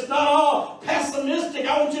doom. It's not all pessimistic.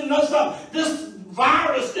 I want you to know something. This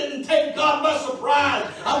virus didn't take God by surprise.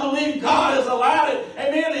 I believe God has allowed it.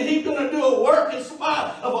 Amen. And he's going to do a work in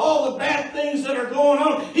spite of all the bad things that are going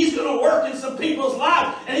on. He's going to work in some people's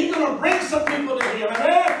lives, and he's going to bring some people to him.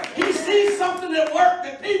 Amen. He sees something at work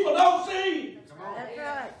that people don't see. That's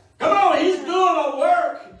right. Come on. He's doing a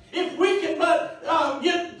work. If we can but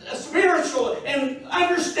get spiritual and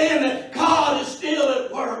understand that God is still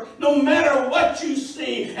at work, no matter what you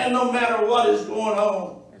see and no matter what is going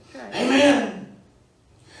on. That's right. Amen.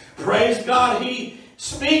 Praise God. He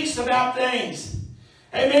speaks about things.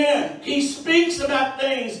 Amen. He speaks about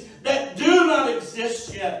things that do not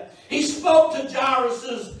exist yet. He spoke to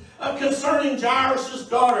Jairus' concerning Jairus'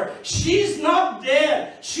 daughter. She's not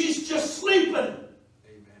dead. She's just sleeping.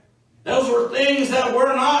 Those were things that were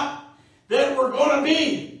going to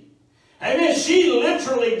be. Amen. She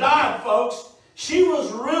literally died, folks. She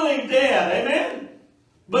was really dead. Amen.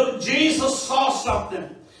 But Jesus saw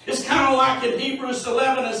something. It's kind of like in Hebrews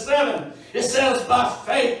 11:7. It says, by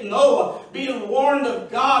faith Noah, being warned of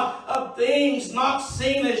God of things not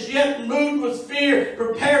seen as yet, moved with fear,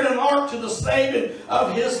 prepared an ark to the saving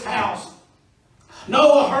of his house.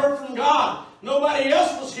 Noah heard from God. Nobody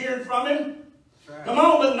else was hearing from him. Come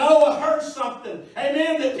on, but Noah heard something.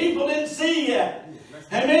 Amen, that people didn't see yet.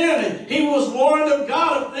 Amen. He was warned of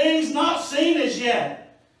God of things not seen as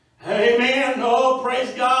yet. Amen. Oh,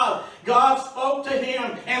 praise God. God spoke to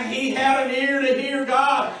him, and he had an ear to hear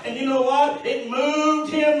God. And you know what? It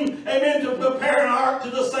moved him, amen, to prepare an ark to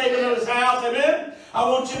the saving of his house. Amen. I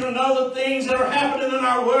want you to know the things that are happening in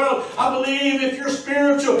our world. I believe if you're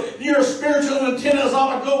spiritual, your spiritual antennas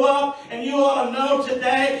ought to go up, and you ought to know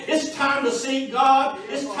today it's time to seek God.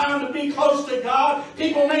 It's time to be close to God.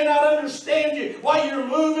 People may not understand you, why you're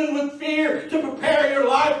moving with fear to prepare your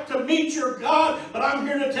life to meet your God. But I'm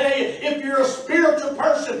here to tell you, if you're a spiritual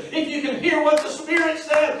person, if you can hear what the Spirit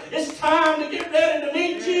says, it's time to get ready to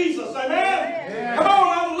meet Jesus. Amen? Come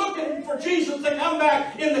on, I'm looking for Jesus to come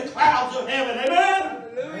back in the clouds of heaven. Amen?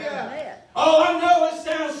 Hallelujah. Oh, I know it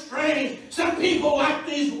sounds strange. Some people, like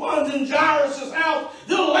these ones in Jairus' house,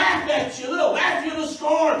 they'll laugh at you. They'll laugh you to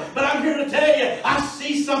scorn. But I'm here to tell you, I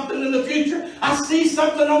see something in the future. I see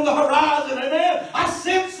something on the horizon. Amen. I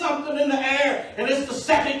sense something in the air. And it's the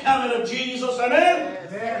second coming of Jesus. Amen.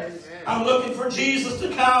 Yes. I'm looking for Jesus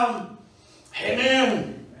to come.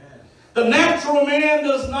 Amen. The natural man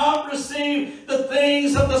does not receive the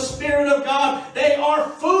things of the Spirit of God. They are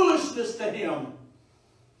foolishness to him.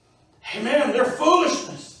 Amen. They're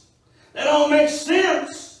foolishness. They don't make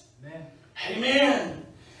sense. Amen. Amen.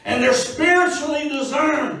 And they're spiritually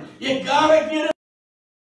discerned. You gotta get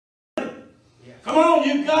it. Yeah. Come on,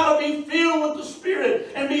 you gotta be filled with the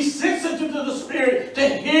Spirit and be sensitive to the Spirit to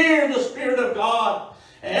hear the Spirit of God.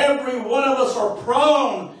 Every one of us are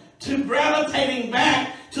prone to gravitating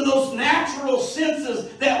back to those natural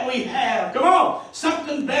senses that we have. Come on.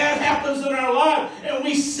 Something bad happens in our life and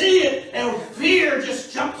we see it and fear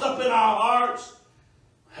just jumps up in our hearts.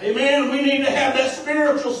 Amen. We need to have that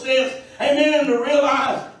spiritual sense. Amen. To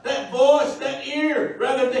realize that voice, that ear,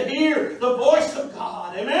 rather to hear the voice of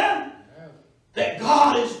God. Amen. That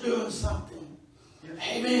God is doing something.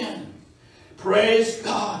 Amen. Praise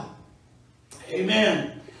God.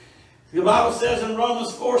 Amen. The Bible says in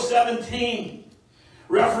Romans 4:17,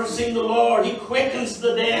 referencing the Lord, He quickens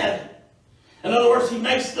the dead. In other words, He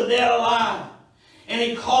makes the dead alive. And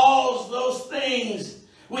He calls those things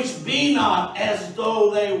which be not as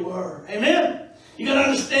though they were. Amen? You got to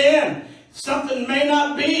understand, something may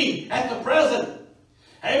not be at the present.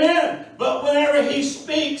 Amen? But whenever He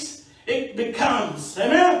speaks, it becomes.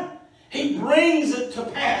 Amen? He brings it to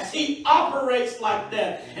pass. He operates like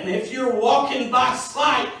that. And if you're walking by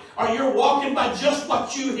sight, or you're walking by just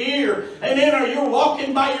what you hear, amen, or you're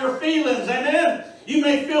walking by your feelings, amen, you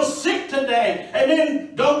may feel sick today,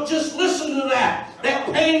 amen, don't just listen to that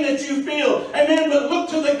pain that you feel, amen, but look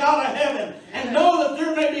to the God of heaven and know that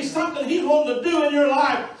there may be something He's wanting to do in your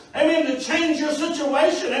life, amen, to change your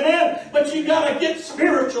situation, amen, but you got to get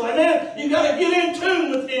spiritual, amen, you got to get in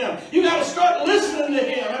tune with Him, you got to start listening to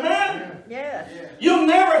Him, amen. Yes. You'll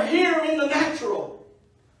never hear Him in the natural.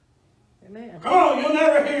 Amen. Come on, you'll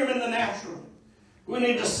never hear Him in the natural. We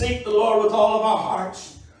need to seek the Lord with all of our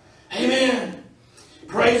hearts. Amen.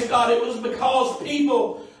 Praise God. It was because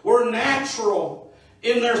people were natural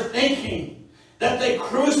in their thinking that they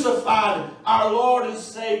crucified our Lord and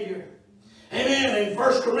Savior. Amen. In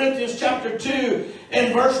 1 Corinthians chapter 2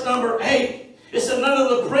 and verse number 8, it said, none of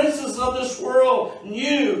the princes of this world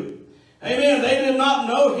knew. Amen. They did not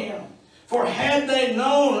know Him. For had they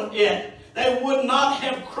known it, they would not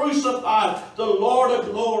have crucified the Lord of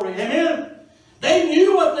glory. Amen. They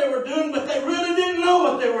knew what they were doing, but they really didn't know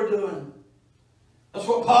what they were doing. That's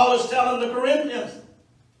what Paul is telling the Corinthians.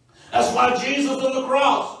 That's why Jesus on the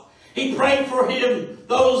cross, He prayed for him,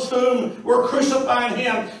 those whom were crucifying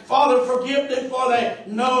Him. Father, forgive them, for they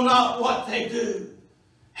know not what they do.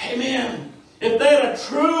 Amen. If they had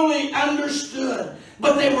truly understood,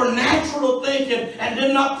 but they were natural thinking and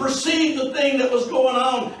did not perceive the thing that was going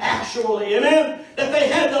on actually. Amen? That they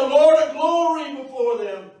had the Lord of glory before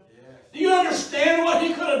them. Yes. Do you understand what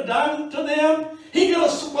He could have done to them? He could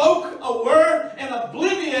have spoke a word and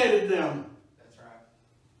obliterated them. That's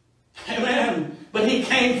right. Amen. But He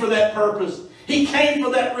came for that purpose. He came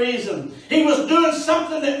for that reason. He was doing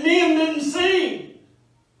something that men didn't see.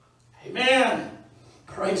 Amen.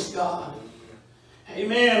 Praise God.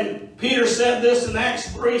 Amen. Peter said this in Acts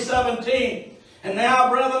 3:17. And now,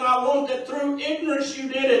 brethren, I want that through ignorance you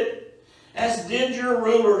did it, as did your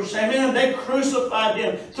rulers. Amen. They crucified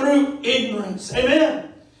Him through ignorance.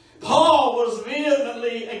 Amen. Paul was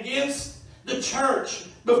vehemently against the church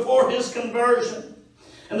before his conversion.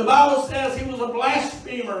 And the Bible says he was a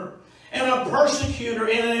blasphemer and a persecutor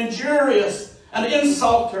and an injurious, an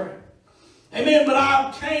insulter. Amen. But I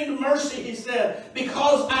obtained mercy, he said,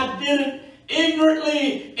 because I did it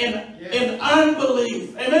ignorantly in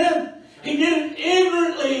unbelief. Amen. He did it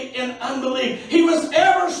ignorantly in unbelief. He was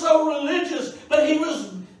ever so religious, but he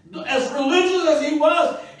was as religious as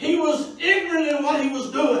he was ignorant in what he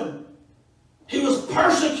was doing. He was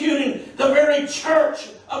persecuting the very church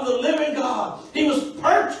of the living God. He was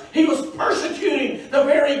persecuting the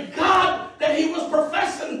very God that he was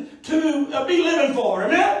professing to be living for.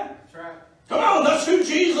 Amen? That's right. Come on, that's who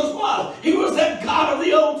Jesus was. He was that God of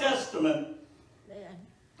the Old Testament.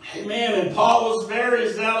 Amen. And Paul was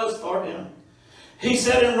very zealous for him. He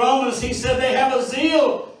said in Romans, he said they have a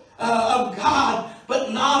zeal of God,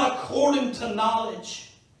 but not according to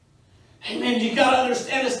knowledge. Amen. You got to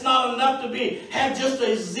understand it's not enough to have just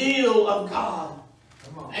a zeal of God.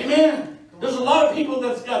 Amen. There's a lot of people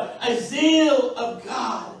that's got a zeal of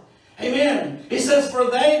God. Amen. He says, for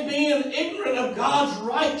they being ignorant of God's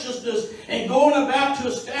righteousness and going about to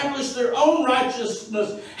establish their own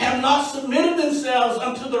righteousness, have not submitted themselves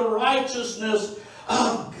unto the righteousness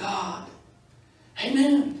of God.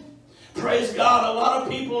 Amen. Praise God. A lot of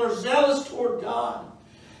people are zealous toward God,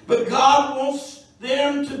 but God wants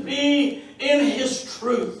them to be in His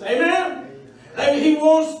truth. Amen. He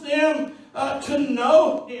wants them to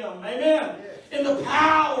know Him. Amen. In the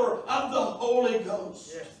power of the Holy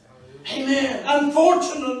Ghost. Amen.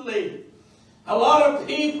 Unfortunately, a lot of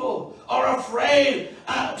people are afraid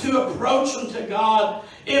to approach unto God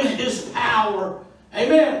in His power.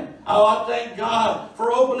 Amen. Oh, I thank God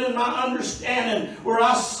for opening my understanding where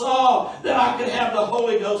I saw that I could have the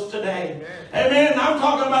Holy Ghost today. Amen. I'm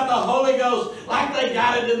talking about the Holy Ghost like they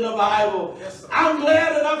got it in the Bible. Yes, I'm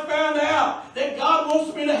glad that I found out that God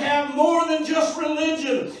wants me to have more than just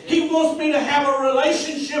religion. He wants me to have a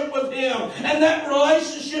relationship with Him. And that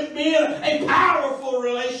relationship being a powerful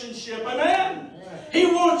relationship. Amen. He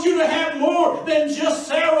wants you to have more than just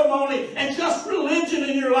ceremony and just religion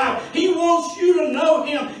in your life. He wants you to know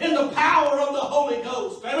Him in the power of the Holy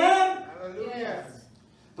Ghost. Amen? Hallelujah.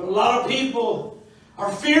 But a lot of people are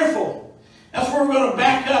fearful. That's where we're going to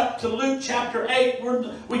back up to Luke chapter 8.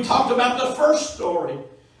 We talked about the first story.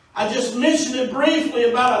 I just mentioned it briefly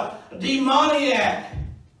about a demoniac.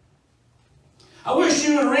 I wish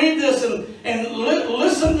you would read this and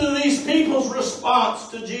listen to these people's response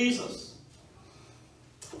to Jesus.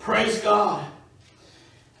 Praise God.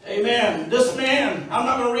 Amen. This man, I'm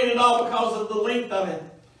not going to read it all because of the length of it.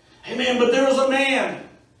 Amen. But there was a man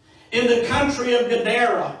in the country of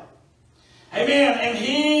Gadara. Amen. And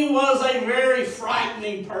he was a very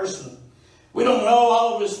frightening person. We don't know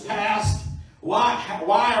all of his past, why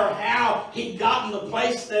or how he got in the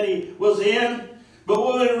place that he was in. But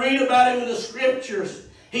when we read about him in the scriptures,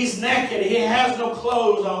 he's naked. He has no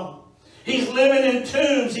clothes on. He's living in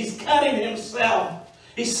tombs. He's cutting himself.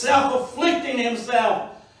 He's self-afflicting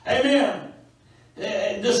himself. Amen.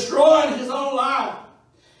 Destroying his own life.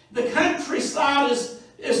 The countryside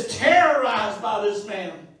is terrorized by this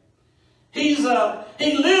man. He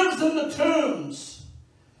lives in the tombs.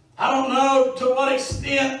 I don't know to what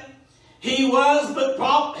extent he was,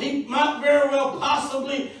 but he might very well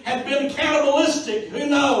possibly have been cannibalistic. Who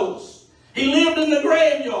knows? He lived in the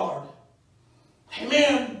graveyard.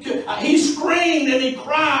 Amen. He screamed and he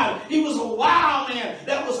cried. He was a wild man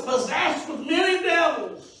that was possessed with many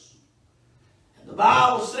devils. And the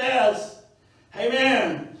Bible says,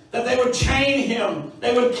 amen, that they would chain him.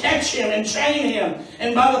 They would catch him and chain him.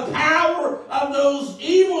 And by the power of those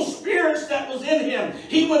evil spirits that was in him,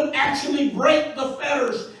 he would actually break the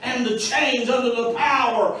fetters and the chains under the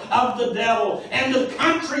power of the devil. And the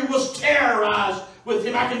country was terrorized with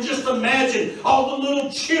him. I can just imagine all the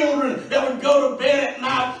little children that would go to bed at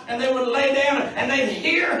night and they would lay down and they'd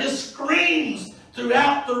hear his screams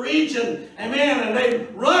throughout the region. Amen. And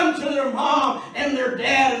they'd run to their mom and their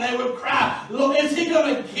dad and they would cry, "Look, is he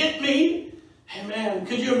going to get me?" Amen.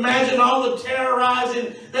 Could you imagine all the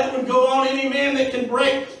terrorizing that would go on? Any man that can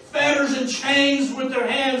break fetters and chains with their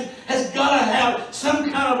hands has got to have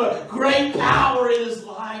some kind of a great power in his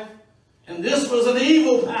life. And this was an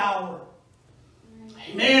evil power.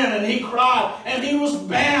 Amen. And he cried, and he was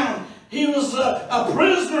bound. He was a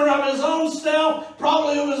prisoner of his own self,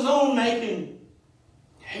 probably of his own making.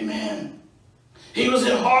 Amen. He was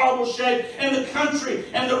in horrible shape, and the country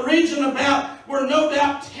and the region about were no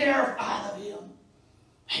doubt terrified of him.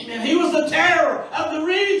 Amen. He was the terror of the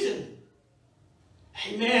region.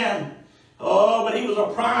 Amen. Oh, but he was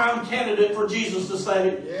a prime candidate for Jesus to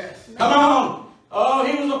save. Yes. Come on. Oh,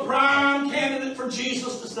 he was a prime candidate for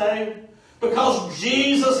Jesus to save. Because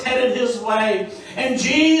Jesus headed his way. And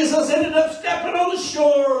Jesus ended up stepping on the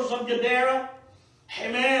shores of Gadara.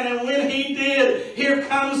 Amen. And when he did, here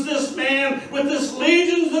comes this man with this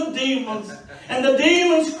legions of demons. And the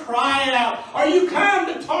demons cry out, "Are you come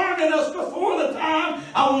to torment us before the time?"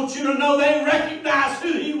 I want you to know they recognized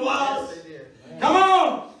who he was. Yes, they did. Come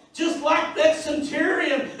on. Just like that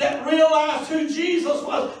centurion that realized who Jesus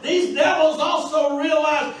was, these devils also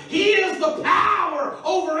realized he is the power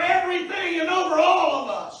over everything and over all of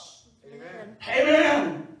us. Amen.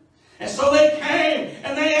 Amen. And so they came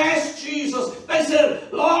and they asked Jesus, they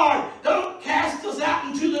said, "Lord, don't cast us out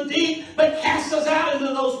into the deep, but cast us out into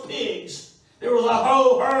those pigs." There was a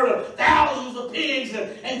whole herd of thousands of pigs.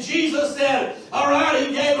 And Jesus said, all right,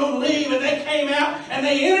 he gave them leave. And they came out and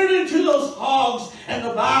they entered into those hogs. And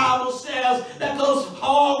the Bible says that those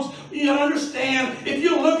hogs, you understand, if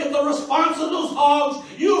you look at the response of those hogs,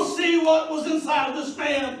 you'll see what was inside of this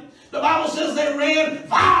man. The Bible says they ran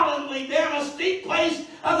violently down a steep place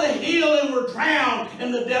of the hill and were drowned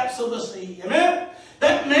in the depths of the sea. Amen?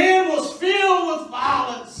 That man was filled with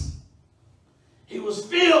violence. He was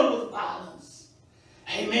filled with violence.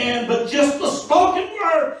 Amen. But just the spoken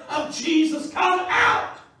word of Jesus come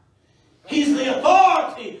out. He's the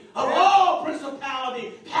authority of all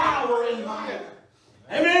principality, power, and might.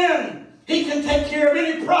 Amen. He can take care of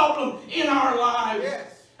any problem in our lives.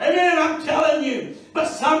 Amen. I'm telling you. But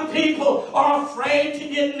some people are afraid to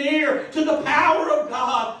get near to the power of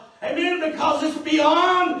God. Amen. Because it's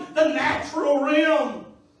beyond the natural realm.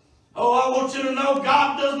 Oh, I want you to know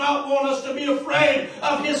God does not want us to be afraid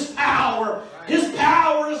of His power. His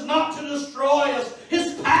power is not to destroy us.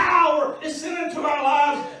 His power is sent into our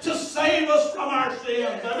lives to save us from our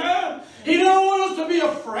sins. Amen. He don't want us to be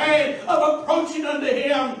afraid of approaching unto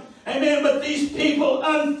Him. Amen. But these people,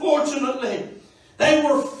 unfortunately, they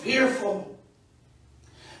were fearful.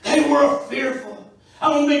 They were fearful.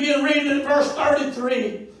 I'm going to begin reading in verse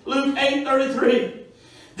 33. Luke 8:33.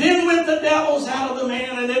 Then went the devils out of the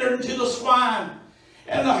man and entered into the swine.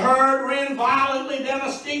 And the herd ran violently down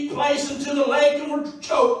a steep place into the lake and were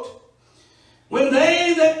choked. When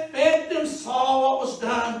they that fed them saw what was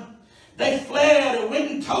done, they fled and went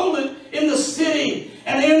and told it in the city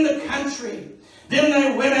and in the country. Then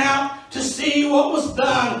they went out to see what was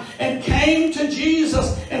done and came to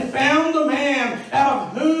Jesus and found the man out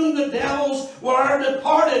of whom the devils were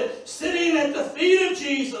departed, sitting at the feet of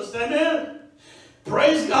Jesus. Amen.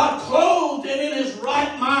 Praise God, clothed and in his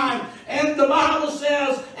right mind. And the Bible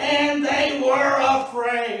says, and they were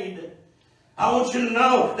afraid. I want you to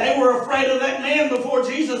know, they were afraid of that man before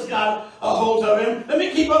Jesus got a hold of him. Let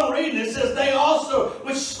me keep on reading. It says, they also,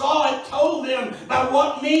 which saw it, told them by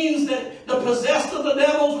what means that the possessed of the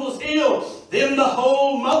devils was healed. Then the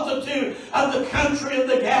whole multitude of the country of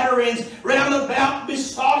the Gadarenes round about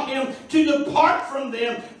besought him to depart from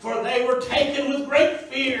them, for they were taken with great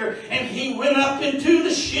fear. And he went up into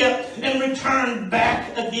the ship and returned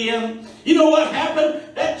back again. You know what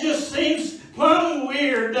happened? That just seems plumb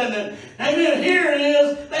weird, doesn't it? Amen. Here it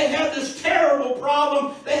is. They have this terrible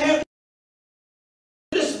problem. They have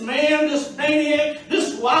this man, this maniac,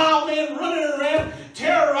 this wild man running around,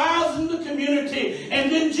 terrorizing the community.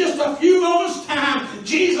 And then just a few moments' time,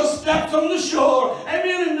 Jesus steps on the shore,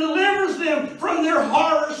 amen, and delivers them from their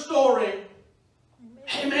horror story.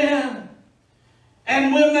 Amen.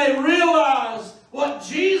 And when they realize what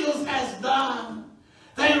Jesus has done,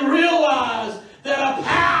 they realize that a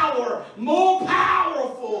power more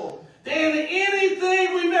powerful than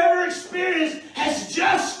anything we've ever experienced has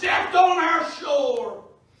just stepped on our shore.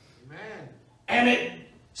 Amen. And it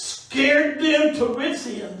scared them to wits'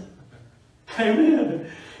 end.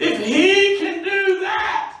 Amen. If he can do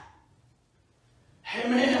that,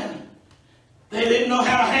 amen. They didn't know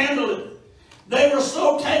how to handle it. They were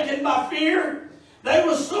so taken by fear. They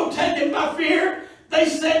were so taken by fear, they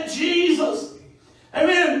said, Jesus,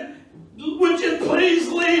 amen, would you please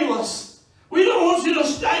leave us? We don't want you to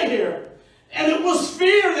stay here. And it was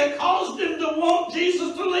fear that caused them to want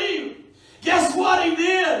Jesus to leave. Guess what he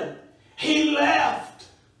did? He left.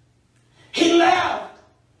 He left.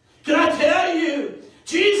 Can I tell you,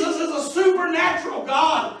 Jesus is a supernatural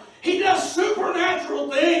God. He does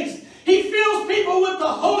supernatural things. He fills people with the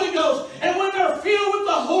Holy Ghost. And when they're filled with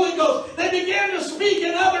the Holy Ghost, they begin to speak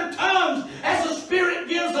in other tongues as the Spirit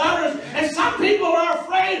gives utterance. And some people are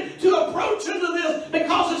afraid to approach into this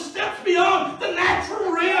because it steps beyond the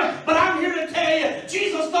natural realm. But I'm here to tell you,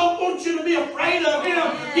 Jesus don't want you to be afraid of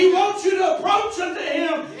Him. He wants you to approach unto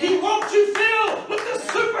Him. He wants you filled with the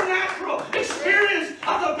supernatural experience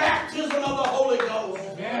of the baptism of the Holy Ghost.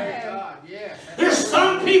 There's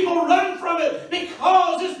some people run from it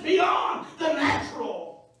because it's beyond the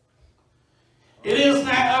natural. It is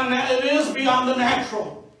beyond the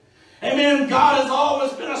natural. Amen. God has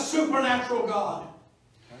always been a supernatural God.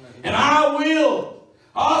 And I will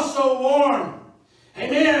also warn,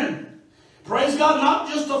 amen, praise God, not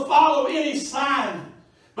just to follow any sign,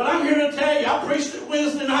 but I'm here to tell you, I preached it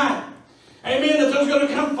Wednesday night, amen, that there's going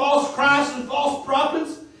to come false Christs and false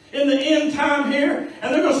prophets in the end time here,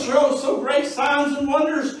 and they're going to show so great signs and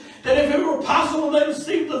wonders that if it were possible, they would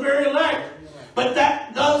deceive the very elect. But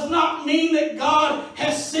that does not mean that God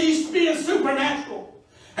has ceased being supernatural.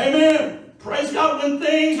 Amen. Praise God. When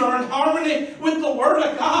things are in harmony with the Word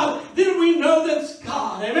of God, then we know that's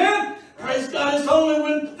God. Amen. Praise God. It's only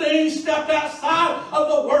when things step outside of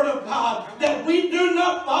the Word of God that we do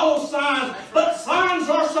not follow signs, but signs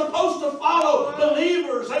are supposed to follow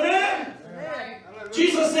believers. Amen.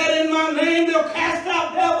 Jesus said, in my name they'll cast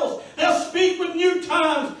out devils. They'll speak with new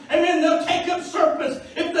tongues. Amen. They'll take up serpents.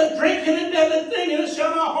 If they drink any deadly thing, and it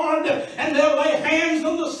shall not harm them. And they'll lay hands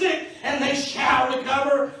on the sick, and they shall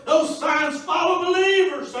recover.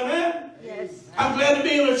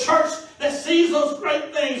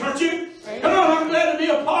 celebrate things, aren't you? Come on, I'm glad to be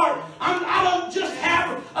a part. I don't just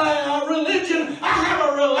have a religion. I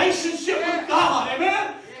have a relationship with God.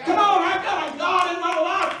 Amen? Come on, I've got a God in my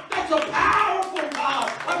life that's a powerful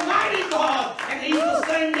God, a mighty God. And He's the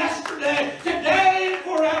same yesterday, today, and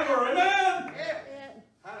forever. Amen?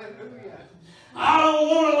 Hallelujah. I don't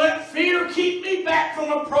want to let fear keep me back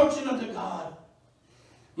from approaching unto God.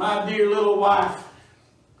 My dear little wife.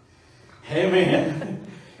 Amen.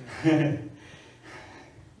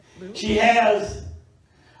 She has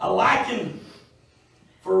a liking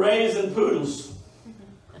for raising poodles.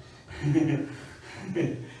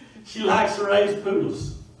 She likes to raise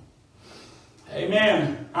poodles.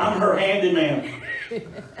 Amen. I'm her handyman.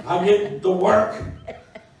 I get the work.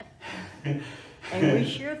 And we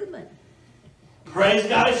share the money. Praise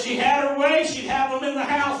God. If she had her way, she'd have them in the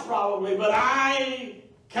house probably. But I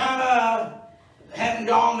kind of hadn't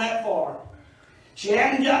gone that far. She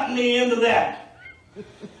hadn't gotten me into that.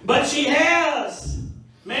 But she has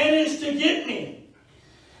managed to get me.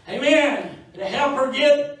 Amen. To help her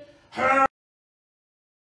get her.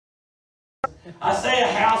 I say a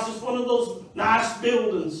house is one of those nice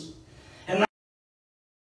buildings. And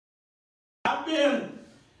I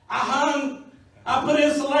put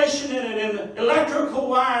insulation in it and electrical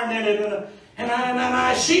wiring in it and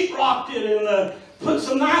I sheetrocked it and put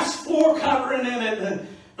some nice floor covering in it. And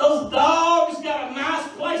those dogs got a nice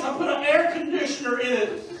place. I put an air conditioner in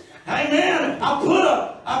it. Amen. I put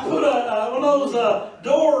one of those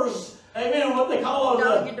doors. Amen. What they call those?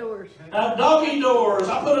 Doggy doors. Doggy doors.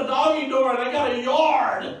 I put a doggy door and I got a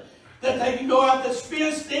yard that they can go out that's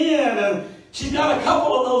fenced in. And she's got a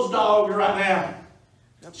couple of those dogs right now.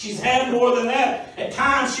 She's had more than that. At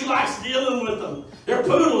times she likes dealing with them. They're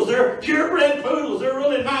poodles. They're purebred poodles. They're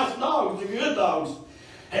really nice dogs. They're good dogs.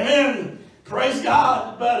 Amen. Praise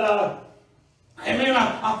God. But amen.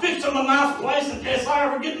 I fixed them a nice place in case I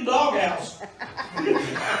ever get in the doghouse.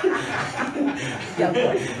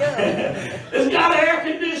 It's got air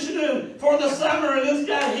conditioning for the summer and it's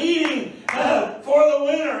got heating for the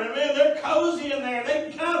winter. Amen. They're cozy in there. They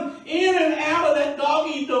can come in and out of that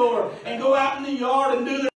doggy door and go out in the yard and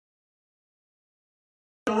do their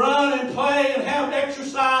run and play and have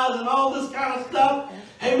exercise and all this kind of stuff.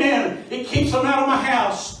 Amen. It keeps them out of my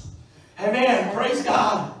house. Amen. Praise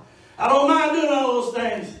God. I don't mind doing all those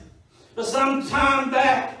things. But sometime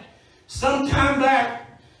back,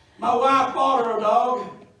 my wife bought her a dog.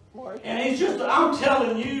 And he's just, I'm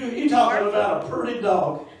telling you, you're talking about a pretty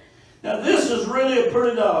dog. Now this is really a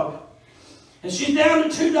pretty dog. And she's down to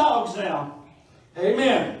 2 dogs now.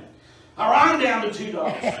 Amen. Or I'm down to 2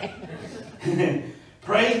 dogs.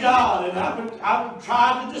 Praise God. And I've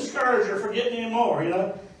tried to discourage her from getting any more, you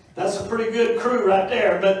know. That's a pretty good crew right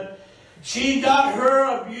there. But she got her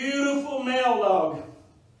a beautiful male dog.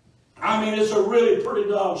 I mean, it's a really pretty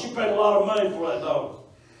dog. She paid a lot of money for that dog.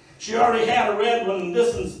 She already had a red one, and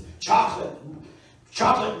this one's chocolate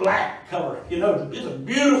black color. You know, it's a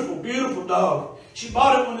beautiful, beautiful dog. She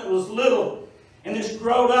bought it when it was little, and it's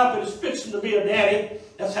grown up, and it's fixing to be a daddy.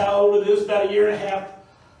 That's how old it is, about 1.5 years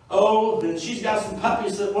old. And she's got some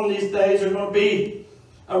puppies that one of these days are going to be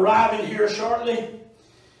arriving here shortly.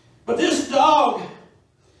 But this dog,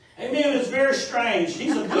 amen, is very strange.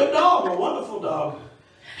 He's a good dog, a wonderful dog.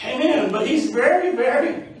 Amen. But he's very,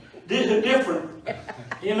 very different.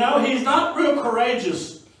 You know, he's not real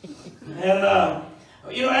courageous. And,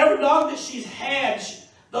 you know, every dog that she's had,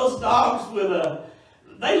 those dogs would,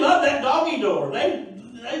 they love that doggy door. They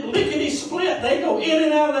lickety-split. They go in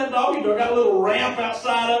and out of that doggy door. Got a little ramp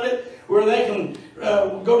outside of it where they can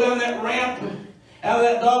go down that ramp out of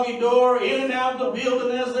that doggy door, in and out of the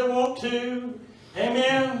building as they want to.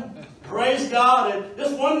 Amen. Praise God. And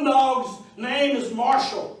this one dog's name is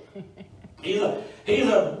Marshall.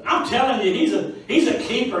 I'm telling you, he's a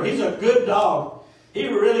keeper. He's a good dog. He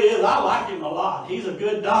really is. I like him a lot. He's a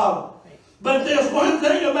good dog. But there's one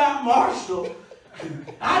thing about Marshall.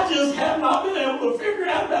 I just have not been able to figure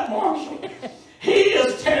out about Marshall. He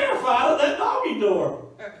is terrified of that doggy door.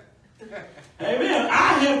 Amen.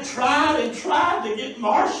 I have tried and tried to get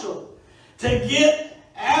Marshall to get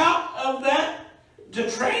out of that,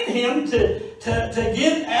 to train him to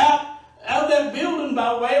get out of that building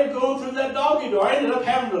by way of going through that doggy door. I ended up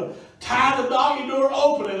having to tie the doggy door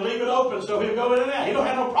open and leave it open so he'll go in and out. He don't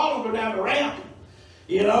have no problem going down the ramp.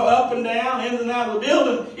 You know, up and down, in and out of the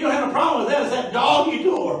building. You don't have no problem with that. It's that doggy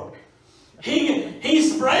door.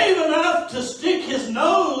 He's brave enough to stick his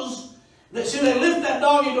nose. See, they lift that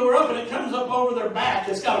doggy door up and it comes up over their back.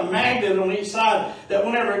 It's got a magnet on each side that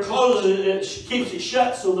whenever it closes, it keeps it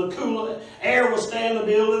shut so the cool air will stay in the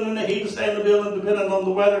building and the heat will stay in the building depending on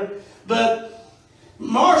the weather. But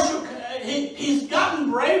Marshall, he's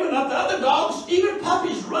gotten brave enough. The other dogs, even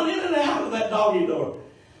puppies, run in and out of that doggy door.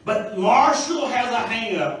 But Marshall has a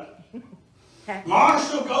hang-up.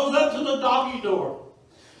 Marshall goes up to the doggy door.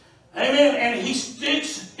 Amen. And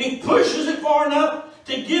he pushes it far enough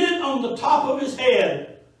to get it on the top of his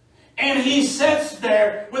head. And he sits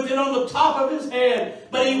there with it on the top of his head,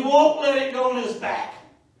 but he won't let it go on his back.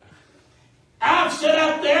 I've sat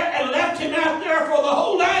out there and left him out there for the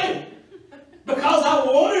whole day because I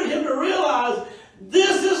wanted him to realize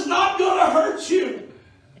this is not going to hurt you.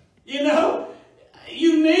 You know,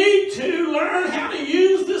 you need to learn how to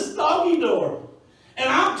use this doggy door. And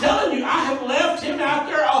I'm telling you, I have left him out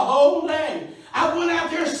there a whole day. I went out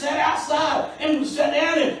there, sat outside, and sat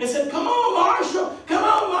down and said, come on, Marshall. Come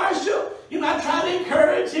on, Marshall. You know, I tried to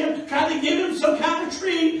encourage him, tried to give him some kind of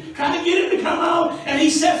treat, tried to get him to come on, and he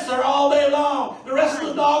sits there all day long. The rest of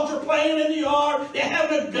the dogs are playing in the yard. They're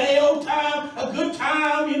having a gay old time, a good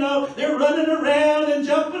time, you know. They're running around and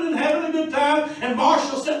jumping and having a good time. And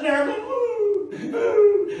Marshall's sitting there going, ooh,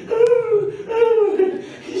 ooh, ooh, ooh.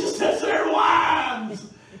 He just sits there and whines.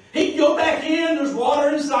 He can go back in, there's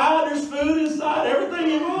water inside, there's food inside, everything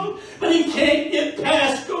he wants, but he can't get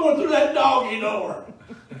past going through that doggy door.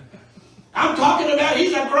 I'm talking about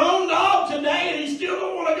he's a grown dog today and he still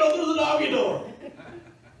don't want to go through the doggy door.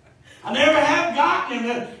 I never have gotten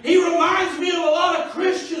him. He reminds me of a lot of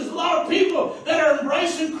Christians, a lot of people that are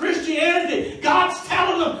embracing Christianity. God's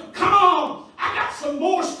telling them, come on, I got some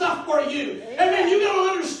more stuff for you. Amen. You got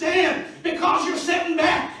to understand, because you're sitting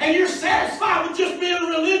back and you're satisfied with just being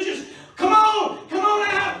religious. Come on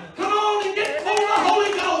out, come on and get full of the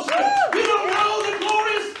Holy Ghost. You don't know the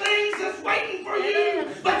glorious things that's waiting for you,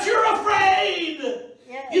 but you're afraid.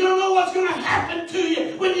 You don't know what's going to happen to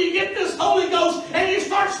you when you get this Holy Ghost and you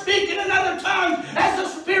start speaking in other tongues as the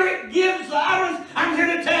Spirit gives the utterance. I'm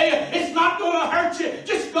here to tell you, it's not going to hurt you.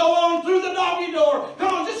 Just go on through the doggy door.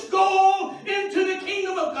 Come on, just go on into the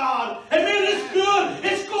kingdom of God. Amen. It's good.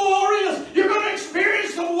 It's glorious. You're going to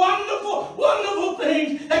experience some wonderful, wonderful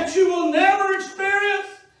things that you will never experience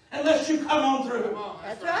unless you come on through.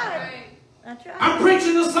 That's right. That's right. I'm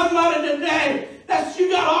preaching to somebody today that you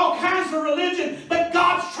got all kinds of religion, but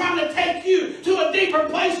God's trying to take you to a deeper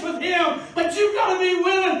place with Him. But you've got to be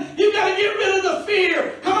willing. You've got to get rid of the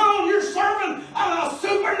fear. Come on, you're serving a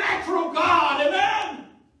supernatural God. Amen.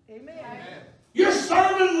 Amen. You're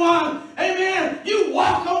serving one. Amen. You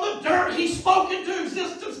walk on the dirt. He spoke into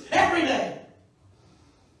existence every day.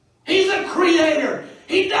 He's a creator.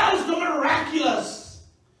 He does the miraculous.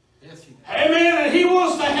 Yes, He does. Amen. And He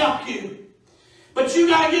wants to help you. But you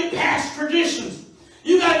got to get past traditions.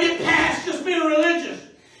 You got to get past just being religious.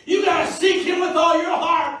 You got to seek Him with all your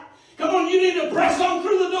heart. Come on, you need to press on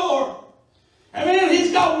through the door. Amen.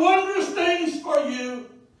 He's got wondrous things for you.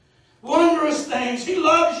 Wondrous things. He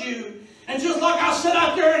loves you. And just like I sat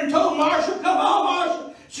out there and told Marshall, come on,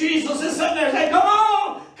 Marshall. Jesus is sitting there saying, come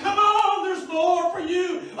on, there's more for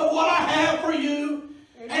you of what I have for you.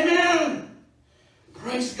 Amen.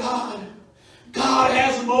 Praise God. God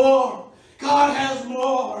has more. God has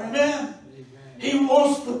more. Amen. He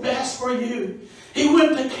wants the best for you. He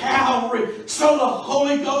went to Calvary so the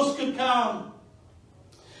Holy Ghost could come.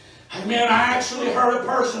 Amen. I actually heard a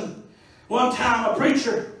person one time, a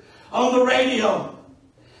preacher, on the radio.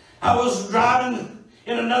 I was driving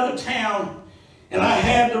in another town and I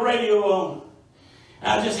had the radio on.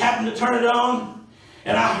 I just happened to turn it on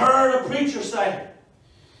and I heard a preacher say,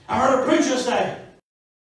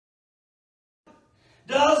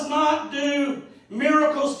 does not do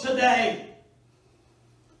miracles today.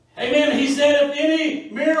 Amen. He said if any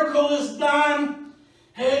miracle is done,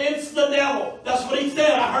 it's the devil. That's what he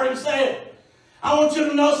said. I heard him say it. I want you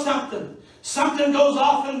to know something. Something goes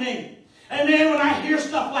off in me. Amen. When I hear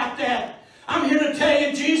stuff like that, I'm here to tell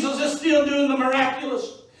you Jesus is still doing the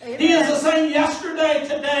miraculous. Amen. He is the same yesterday,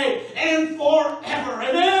 today, and forever.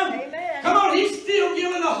 Amen. Amen. Come on. He's still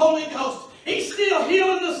giving the Holy Ghost. He's still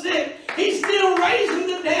healing the sick. He's still raising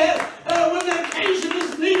the dead when the occasion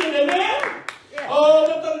is needed. Amen? Yeah. Oh,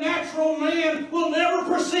 but the natural man will never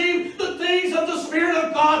perceive the things of the Spirit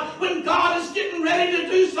of God when God is getting ready to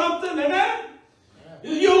do something. Amen?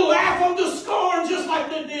 Yeah. You'll laugh them to scorn just like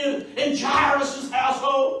they did in Jairus'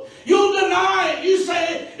 household. You'll deny it. You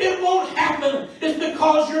say it won't happen. It's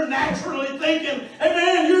because you're naturally thinking.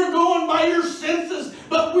 Amen? You're going by your senses.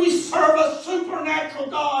 But we serve a supernatural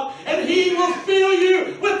God. And He will fill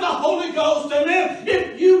you with the Holy Ghost. Amen?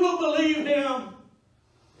 If you will believe Him. Amen.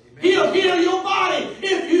 He'll heal your body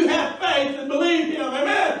if you have faith and believe Him.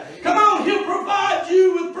 Amen? Come on. He'll provide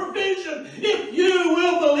you with provision if you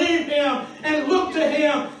will believe Him and look to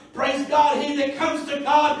Him. Praise God. He that comes to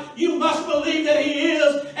God, you must believe that He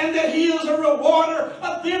is and that He is rewarder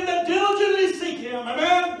of them that diligently seek Him.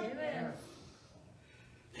 Amen? Amen.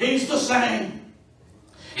 He's the same.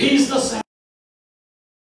 He's the same.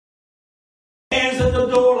 He stands at the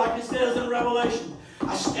door, like it says in Revelation.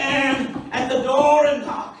 I stand at the door and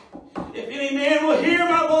knock. If any man will hear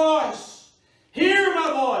my voice, hear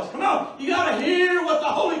my voice. Come on, you got to hear what the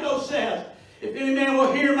Holy Ghost says. If any man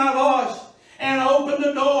will hear my voice and open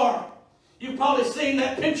the door. You've probably seen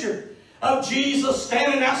that picture of Jesus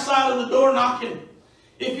standing outside of the door knocking.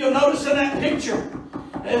 If you'll notice in that picture,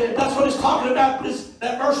 that's what it's talking about,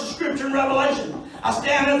 that verse of Scripture in Revelation. I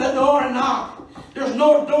stand at the door and knock. There's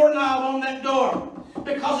no doorknob on that door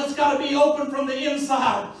because it's got to be open from the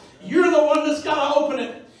inside. You're the one that's got to open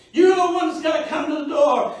it. You're the one that's got to come to the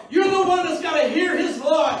door. You're the one that's got to hear His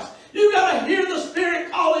voice. You've got to hear the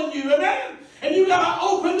Spirit calling you. Amen? And you got to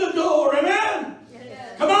open the door. Amen?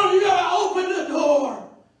 Yes. Come on, you got to open the door.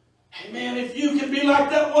 Amen. If you can be like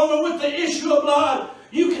that woman with the issue of blood,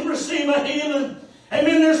 you can receive a healing.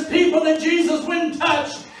 Amen. There's people that Jesus wouldn't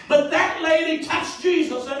touch, but that lady touched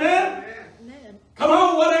Jesus. Amen. Amen. Come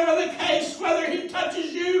on, whatever the case, whether He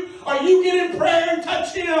touches you or you get in prayer and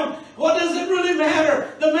touch Him, what does it really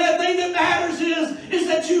matter? The thing that matters is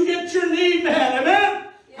that you get your need met. Amen.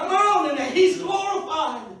 Yes. Come on, and He's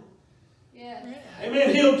glorified. Yes.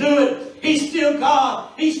 Amen. He'll do it. He's still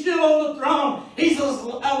God. He's still on the throne. He's as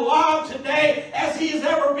alive today as He has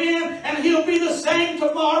ever been, and He'll be the same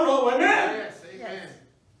tomorrow. Amen? Yes, amen.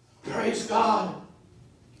 Praise God.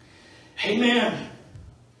 Amen.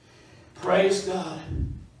 Praise God.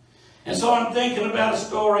 And so I'm thinking about a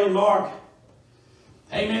story in Mark.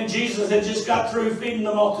 Amen. Jesus had just got through feeding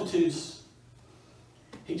the multitudes.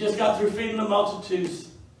 He just got through feeding the multitudes.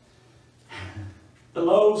 The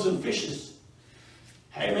loaves and fishes.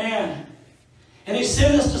 Amen. And He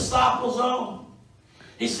sent His disciples on.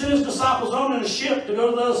 He sent His disciples on in a ship to go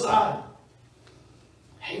to the other side.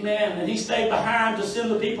 Amen. And He stayed behind to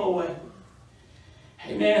send the people away.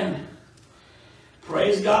 Amen.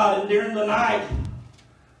 Praise God. And during the night,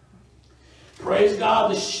 praise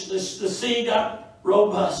God, the sea got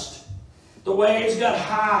robust. The waves got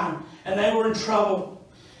high, and they were in trouble.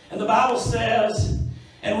 And the Bible says,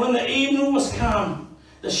 and when the evening was come,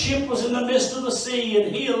 the ship was in the midst of the sea,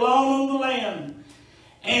 and He alone on the land.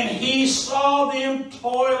 And He saw them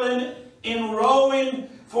toiling in rowing,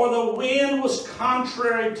 for the wind was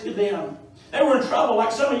contrary to them. They were in trouble,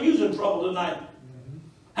 like some of you's in trouble tonight.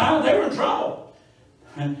 Huh? They were in trouble.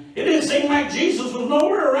 It didn't seem like Jesus was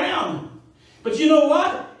nowhere around. But you know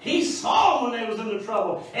what? He saw when they was in the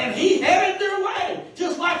trouble. And He headed their way.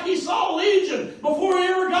 Just like He saw Legion before He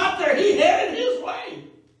ever got there. He headed His way.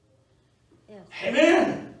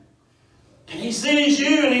 Amen. And He sees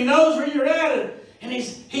you and He knows where you're at. And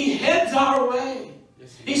He heads our way.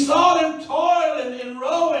 He saw them toiling and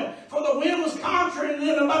rowing, for the wind was contrary to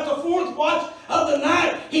them. About the fourth watch of the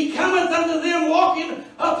night, He cometh unto them walking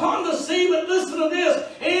upon the sea. But listen to this.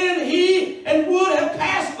 And would have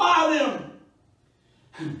passed by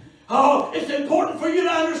them. Oh, it's important for you to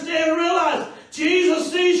understand and realize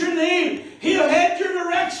Jesus sees your need. He'll head your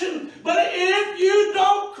direction. But if you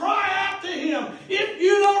don't cry out to Him, if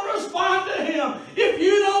you don't respond to Him, if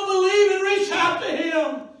you don't believe and reach out to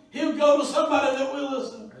Him, He'll go to somebody that will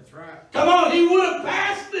listen. That's right. Come on, He would have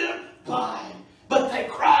passed them by. But they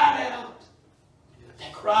cried out.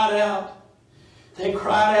 They cried out. They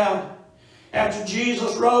cried out. After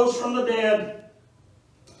Jesus rose from the dead.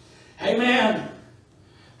 Amen.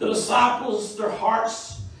 The disciples, their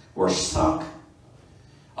hearts were sunk.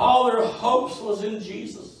 All their hopes was in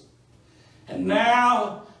Jesus. And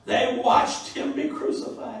now they watched Him be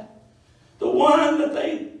crucified. The one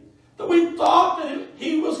that we thought that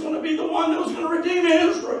He was going to be the one that was going to redeem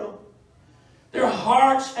Israel. Their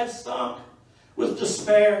hearts had sunk with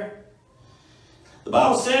despair. The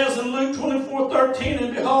Bible says in Luke 24:13,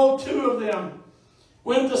 and behold, two of them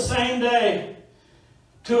went the same day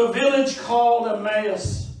to a village called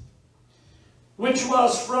Emmaus, which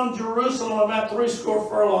was from Jerusalem about 80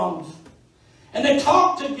 furlongs. And they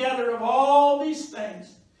talked together of all these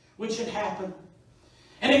things which had happened.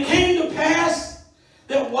 And it came to pass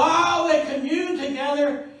that while they communed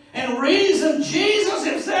together and reasoned, Jesus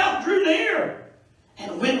Himself drew near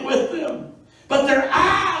and went with them. But their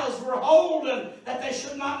eyes were holden that they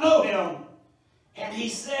should not know Him. And He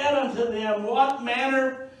said unto them, what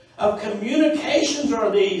manner of communications are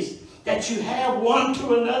these that you have one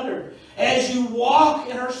to another as you walk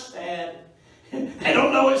in her stead? They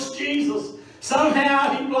don't know it's Jesus.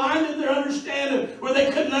 Somehow He blinded their understanding where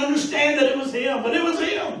they couldn't understand that it was Him. But it was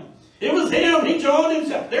Him. It was Him. He joined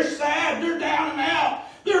Himself. They're sad. They're down and out.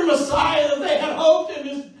 Their Messiah that they had hoped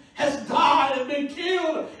in has died and been being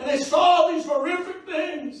killed, and they saw these horrific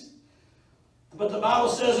things. But the Bible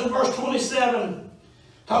says in verse 27,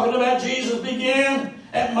 talking about Jesus, began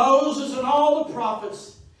at Moses and all the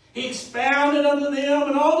prophets. He expounded unto them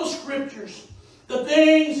in all the scriptures the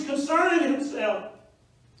things concerning himself.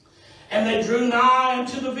 And they drew nigh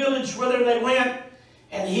unto the village whither they went.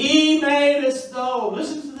 And he made as though,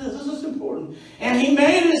 listen to this is important. And he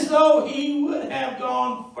made as though he would have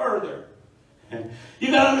gone further.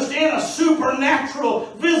 You got to understand, a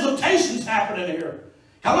supernatural visitation's happening here.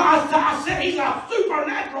 Come on, I said he's a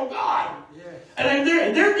supernatural God. Yes. And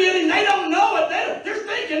they're getting, they don't know it. They're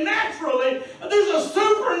thinking naturally. There's a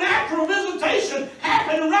supernatural visitation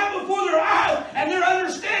happening right before their eyes, and their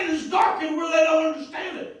understanding is darkened where they don't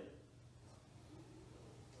understand it.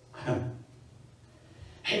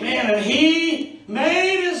 Amen. And he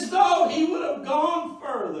made as though he would have gone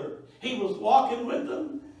further. He was walking with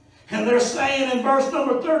them. And they're saying in verse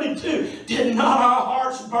number 32, did not our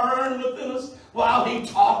hearts burn within us while he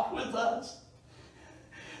talked with us?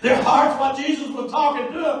 Their hearts, while Jesus was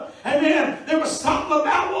talking to them, amen, there was something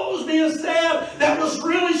about what was being said that was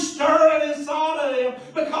really stirring inside of them.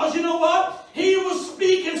 Because you know what? He was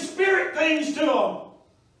speaking spirit things to them.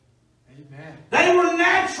 Amen. They were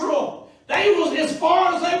natural. They was, as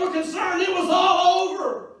far as they were concerned, it was all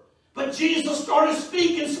over. But Jesus started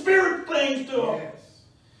speaking spirit things to them. Yes.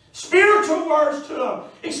 Spiritual words to them.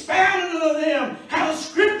 Expounding to them how the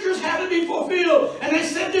scriptures had to be fulfilled. And they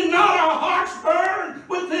said, did not our hearts burn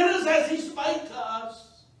within us as he spake to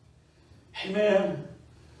us? Amen.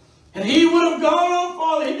 And he would have gone on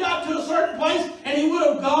farther. He got to a certain place and he would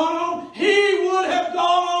have gone on. He would have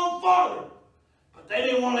gone on farther. But they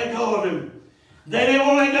didn't want to let go of him. They didn't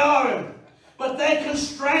want to let go of him. But they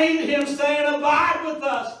constrained him, saying, abide with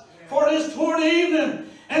us, for it is toward evening,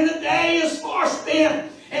 and the day is far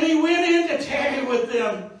spent. And he went in to tarry with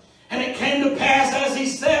them. And it came to pass, as he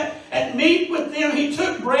sat at meat with them, he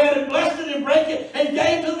took bread and blessed it and brake it, and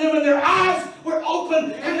gave to them, and their eyes were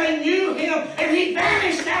opened, and they knew him, and he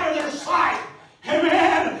vanished out of their sight.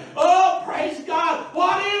 Amen. Oh, praise God.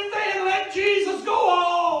 What if they had let Jesus go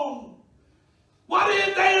on? What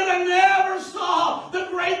if they had never saw the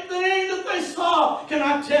great thing that they saw? Can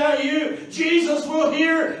I tell you, Jesus will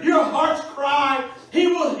hear your heart's cry. He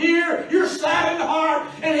will hear your saddened heart,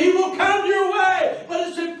 and he will come your way. But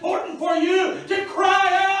it's important for you to cry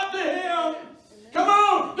out to him. Come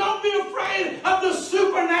on, don't be afraid of the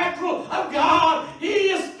supernatural of God. He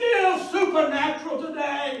is still supernatural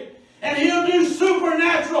today. And he'll do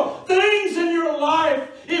supernatural things in your life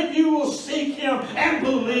if you will seek him and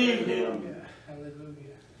believe him.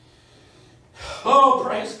 Oh,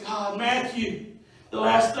 praise God. Matthew, the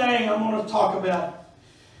last thing I'm going to talk about.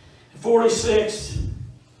 46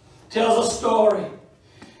 tells a story.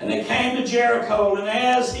 And they came to Jericho, and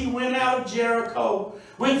as he went out of Jericho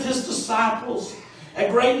with his disciples, a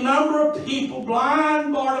great number of people,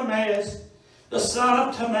 blind Bartimaeus, the son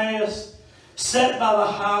of Timaeus, sat by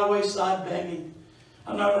the highway side begging.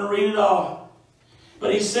 I'm not going to read it all.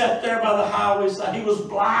 But he sat there by the highway side. He was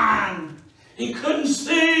blind. He couldn't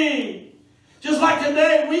see. Just like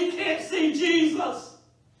today, we can't see Jesus.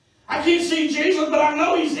 I can't see Jesus, but I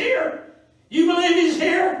know he's here. You believe he's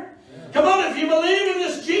here? Yeah. Come on, if you believe in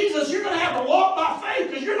this Jesus, you're going to have to walk by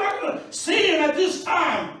faith, because you're not going to see him at this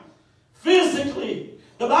time physically.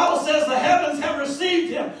 The Bible says the heavens have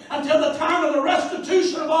received him until the time of the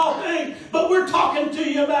restitution of all things. But we're talking to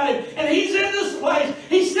you about him. And he's in this place.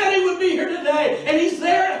 He said he would be here today. And he's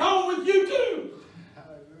there at home with you too.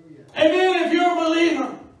 Hallelujah. Amen, if you're a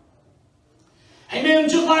believer. Amen.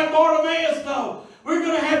 Just like Bartimaeus, though, we're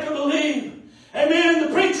going to have to believe. Amen.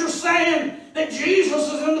 The preacher's saying that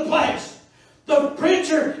Jesus is in the place. The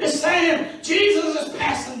preacher is saying Jesus is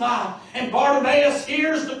passing by. And Bartimaeus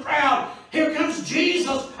hears the crowd. Here comes Jesus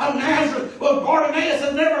of Nazareth. Well, Bartimaeus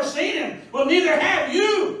has never seen him. Well, neither have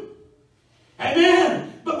you.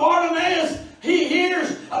 Amen. But Bartimaeus, he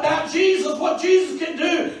hears about Jesus, what Jesus can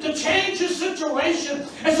do to change his situation.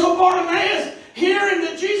 And so Bartimaeus, hearing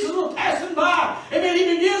that Jesus was passing by, and then he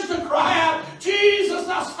begins to cry out, Jesus,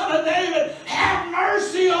 thou son of David, have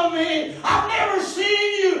mercy on me. I've never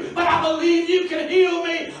seen you, but I believe you can heal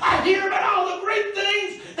me. I hear about all the great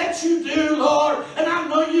things that you do, Lord, and I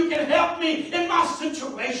know you can help me in my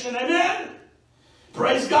situation. Amen.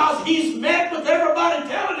 Praise God. He's met with everybody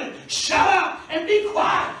telling him, shut up and be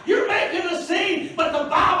quiet. You're making a scene. But the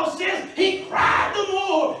Bible says he cried the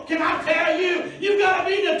more. Can I tell you, you've got to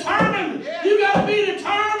be determined. Yeah. You've got to be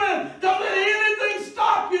determined. Don't let anything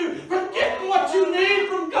stop you from getting what you need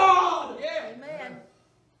from God. Yeah. Amen.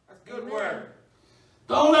 That's good word.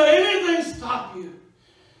 Don't let anything stop you.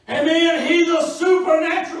 Amen. He's a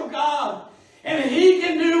supernatural God. And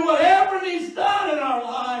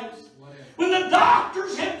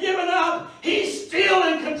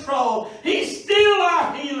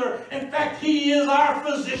our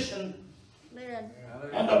physician. Amen.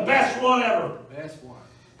 And the best one ever. Best one.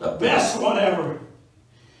 The best one ever.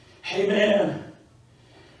 Amen.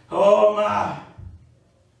 Oh my.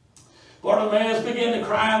 Bartimaeus began to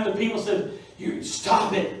cry, and the people said, "You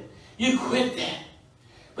stop it. You quit that."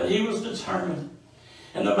 But he was determined.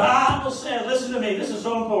 And the Bible says, listen to me, this is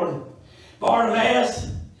so important.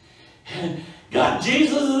 Bartimaeus got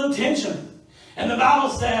Jesus' attention. And the Bible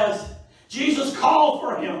says, Jesus called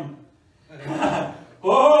for him.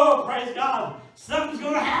 Oh, praise God. Something's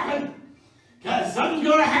going to happen. God, something's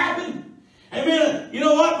going to happen. Amen. You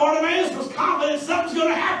know what? Bartimaeus was confident something's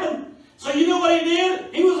going to happen. So you know what he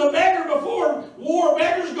did? He was a beggar before, wore a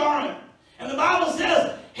beggar's garment. And the Bible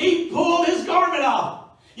says he pulled his garment off.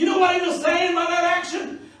 You know what he was saying by that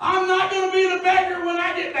action? I'm not going to be the beggar when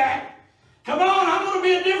I get back. Come on, I'm going to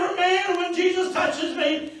be a different man when Jesus touches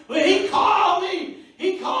me. When he called me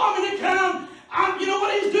to come. You know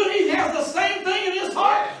what he's doing? He has the same thing in his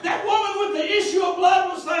heart. That woman with the issue of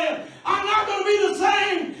blood was saying, I'm not going to be the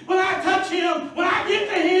same when I touch him. When I get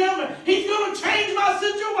to him, he's going to change my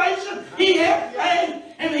situation. He had faith,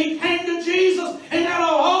 and he came to Jesus. And out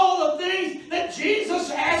of all the things that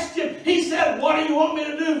Jesus asked him, he said, what do you want me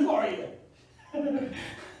to do for you?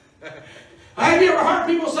 Have you ever heard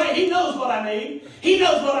people say, he knows what I need? He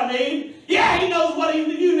knows what I need. Yeah, he knows what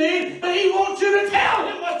you need, but he wants you to tell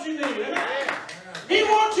him what you need. Amen? He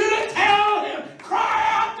wants you to tell him, cry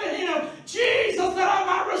out to him, Jesus, that I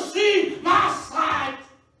might receive my sight.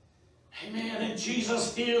 Amen. And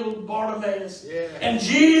Jesus healed Bartimaeus. Yeah. And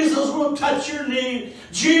Jesus will touch your need.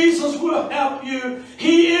 Jesus will help you.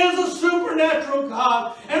 He is a supernatural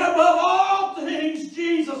God. And above all things,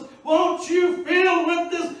 Jesus wants you filled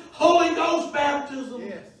with this Holy Ghost baptism.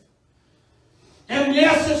 Yes. And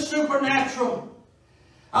yes, it's supernatural.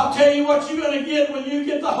 I'll tell you what you're going to get when you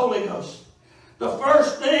get the Holy Ghost. The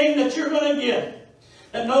first thing that you're going to get,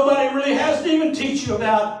 that nobody really has to even teach you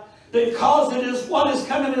about, because it is what is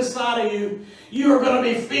coming inside of you, you are going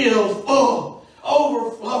to be filled full,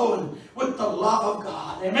 overflowing with the love of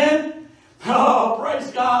God. Amen? Oh, praise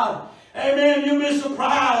God. Amen. You'll be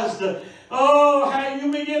surprised. Oh, how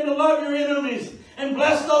you begin to love your enemies and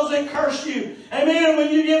bless those that curse you. Amen.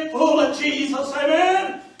 When you get full of Jesus.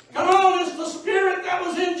 Amen. Come on, it's the Spirit that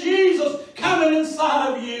was in Jesus coming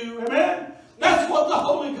inside of you. Amen. That's what the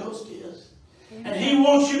Holy Ghost is. And He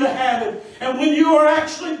wants you to have it. And when you are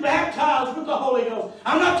actually baptized with the Holy Ghost,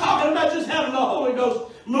 I'm not talking about just having the Holy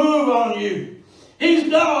Ghost move on you.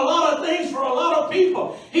 He's done a lot of things for a lot of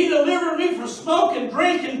people. He delivered me from smoking,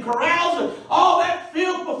 drinking, carousing, all that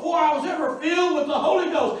filth before I was ever filled with the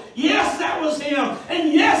Holy Ghost. Yes, that was Him.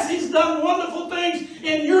 And yes, He's done wonderful things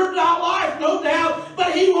in your life, no doubt.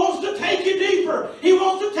 But He wants to take you deeper. He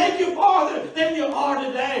wants to take you farther than you are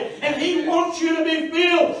today. And He wants you to be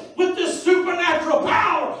filled with this supernatural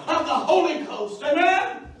power of the Holy Ghost.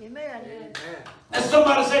 Amen? Amen. And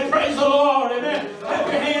somebody say, praise the Lord. Amen. Clap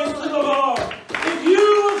your hands to the Lord. If you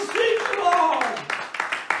will seek the Lord,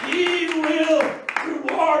 He will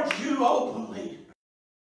reward you openly.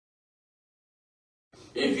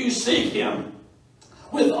 If you seek Him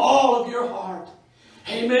with all of your heart.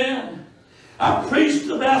 Amen. I preach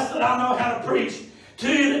the best that I know how to preach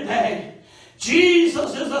to you today.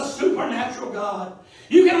 Jesus is a supernatural God.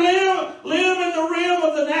 You can live in the realm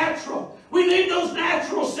of the natural. We need those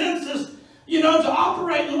natural senses, to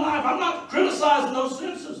operate in life. I'm not criticizing those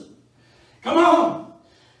senses. Come on.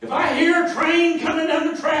 If I hear a train coming down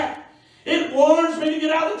the track, it warns me to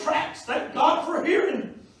get out of the tracks. Thank God for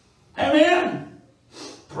hearing. Amen.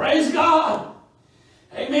 Praise God.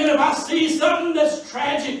 Amen. If I see something that's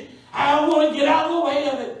tragic, I want to get out of the way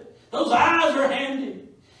of it. Those eyes are handy.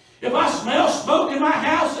 If I smell smoke in my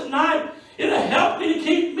house at night, it'll help me to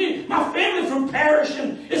keep my family from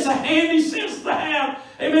perishing. It's a handy sense to have.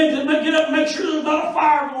 Amen. To get up and make sure there's not a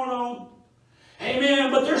fire going on.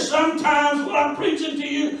 Amen. But there's sometimes what I'm preaching to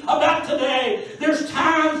you about today. There's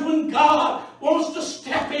times when God wants to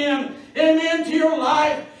step in, amen, to your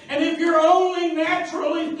life. And if you're only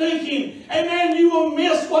naturally thinking, amen, you will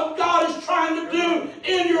miss what God is trying to do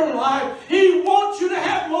in your life. He wants you to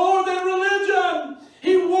have more than religion.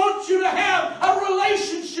 He wants you to have a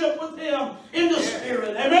relationship with Him in the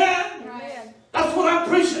Spirit. Amen? Amen. That's what I'm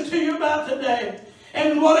preaching to you about today.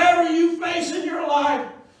 And whatever you face in your life,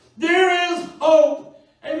 there is hope.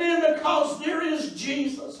 Amen. Because there is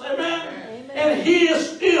Jesus. Amen. Amen. And He is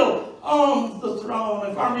still on the throne.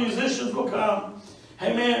 If our musicians will come.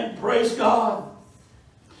 Amen. Praise God.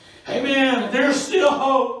 Amen. There's still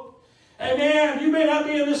hope. Amen. You may not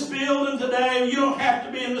be in this building today. You don't have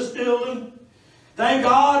to be in this building. Thank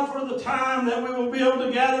God for the time that we will be able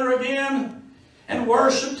to gather again and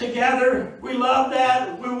worship together. We love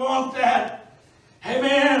that. We want that.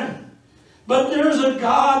 Amen. But there's a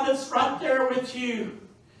God that's right there with you.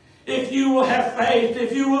 If you will have faith,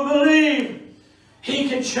 if you will believe, He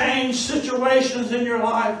can change situations in your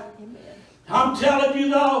life. Amen. I'm telling you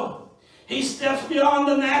though, He steps beyond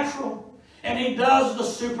the natural and He does the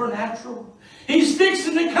supernatural. He's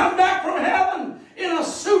fixing to come back from heaven in a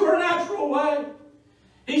supernatural way.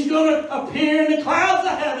 He's going to appear in the clouds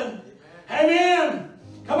of heaven. Amen.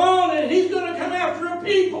 Come on, and He's going to come after a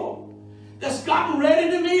people that's gotten ready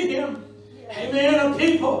to meet Him. Amen. A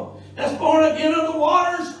people that's born again of the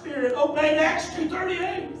water and Spirit, obeyed Acts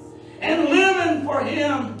 2:38, and living for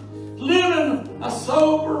Him, living a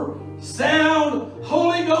sober, sound,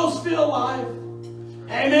 Holy Ghost-filled life.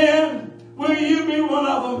 Amen. Will you be one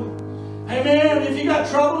of them? Amen. If you got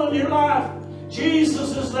trouble in your life,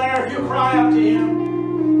 Jesus is there if you cry out to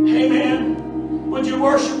Him. Amen. Would you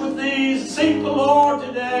worship with these? Seek the Lord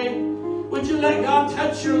today. Would you let God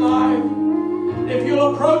touch your life? If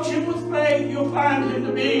you'll approach Him with faith, you'll find Him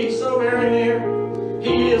to be so very near.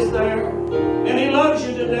 He is there. And He loves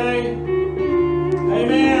you today.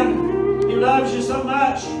 Amen. He loves you so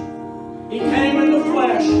much. He came in the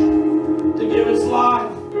flesh to give His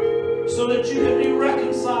life so that you could be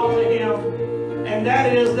reconciled to Him. And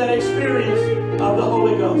that is that experience of the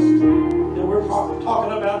Holy Ghost that we're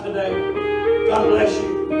talking about today. God bless you.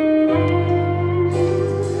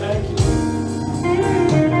 Thank you.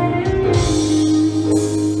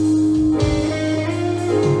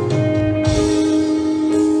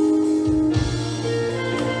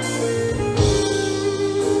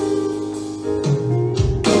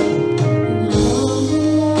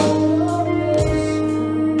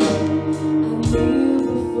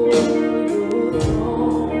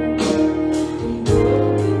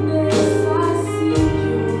 I seek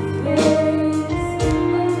your face.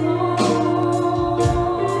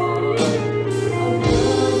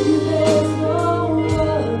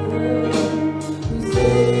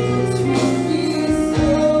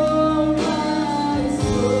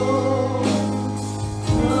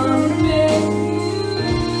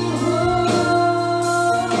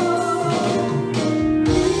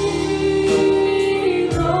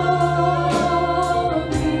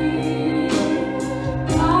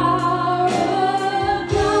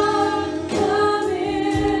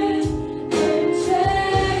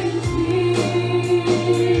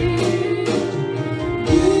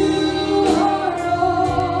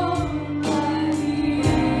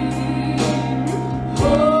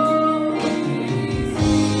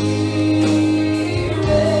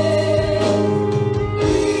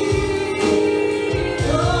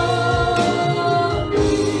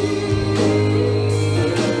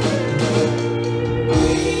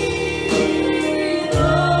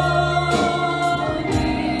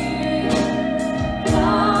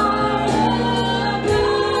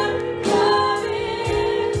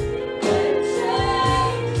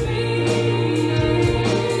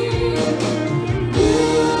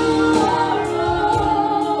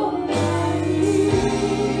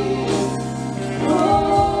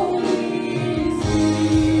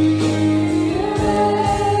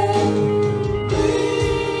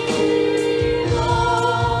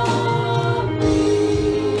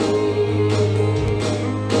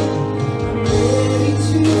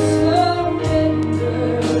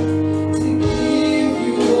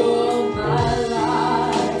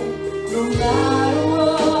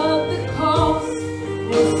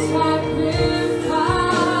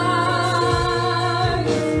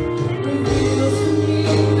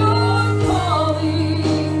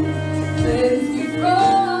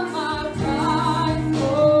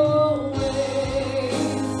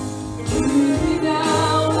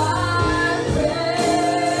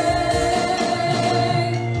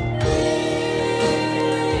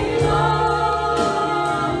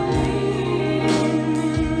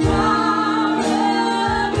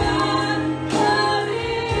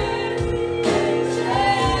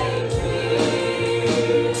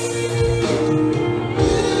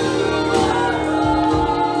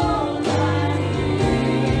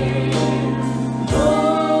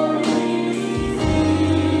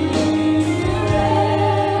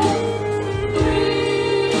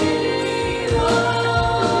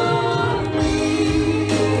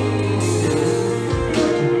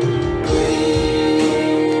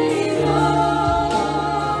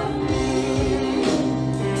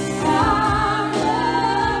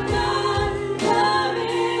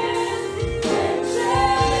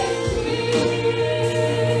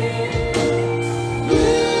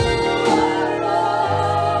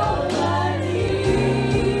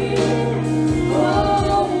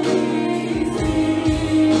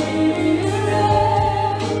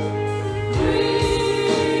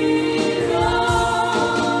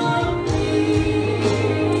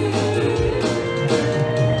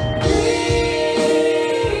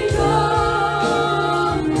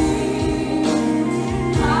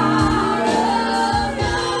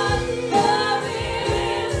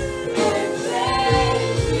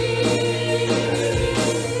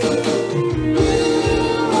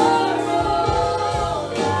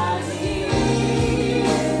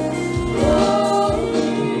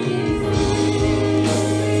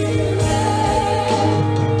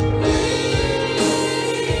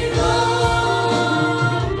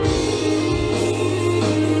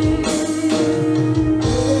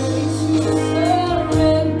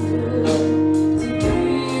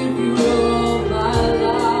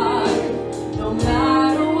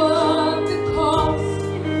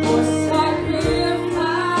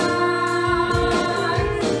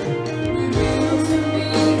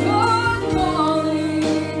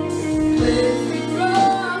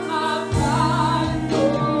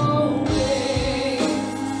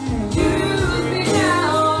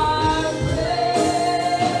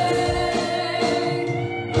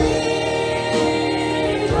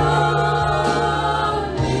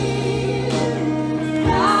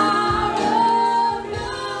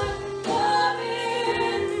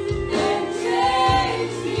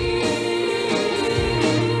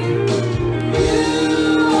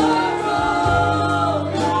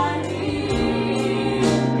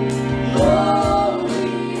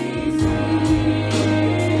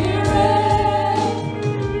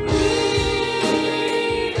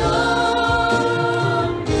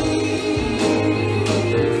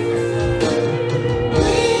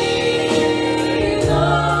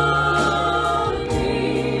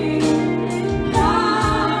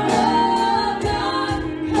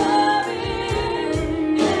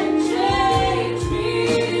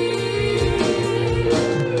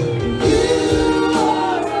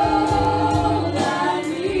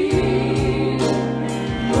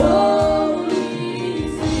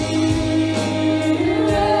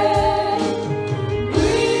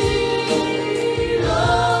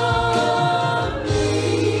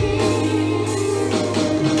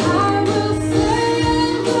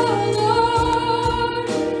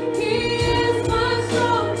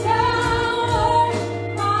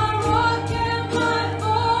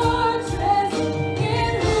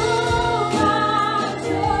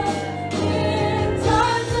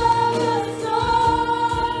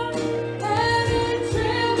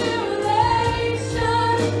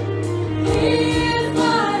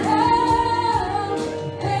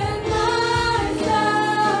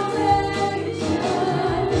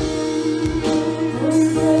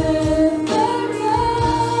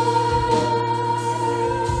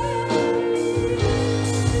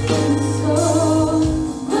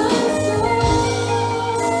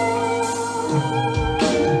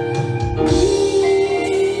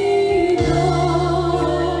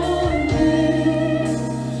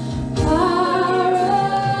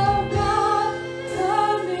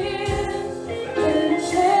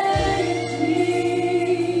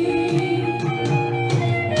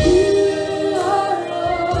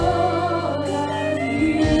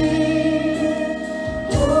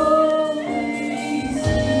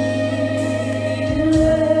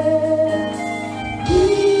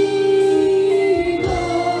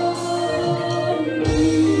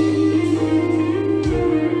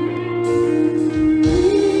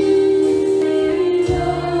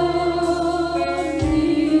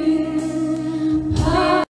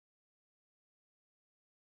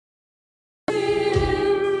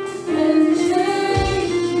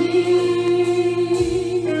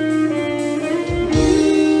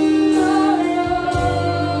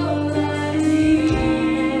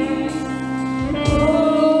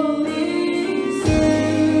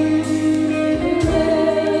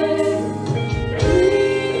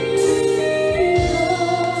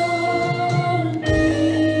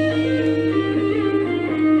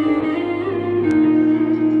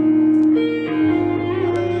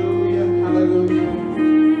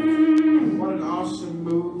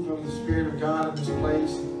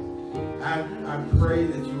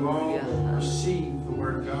 you all will receive the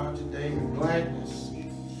word of God today with gladness.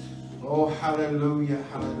 Oh, hallelujah,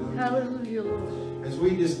 hallelujah. Hallelujah, Lord. As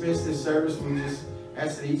we dismiss this service, we just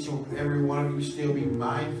ask that each and every one of you still be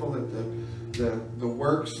mindful that the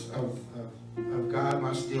works of God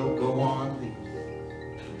must still go on.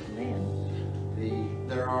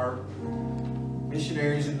 There are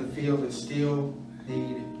missionaries in the field that still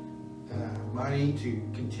need money to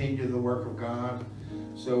continue the work of God.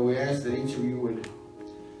 So we ask that each of you would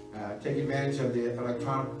take advantage of the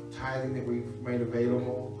electronic tithing that we've made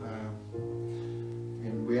available.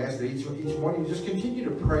 And we ask that each one of you just continue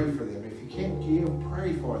to pray for them. If you can't give,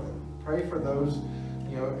 pray for them. Pray for those,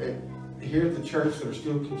 here at the church that are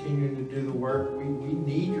still continuing to do the work. We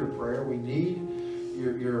need your prayer. We need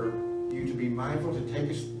you to be mindful to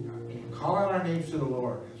take us, call out our names to the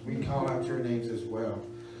Lord as we call out your names as well.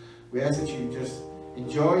 We ask that you just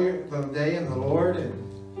enjoy the day in the Lord, and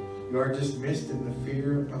you are dismissed in the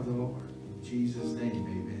fear of the Lord. In Jesus' name,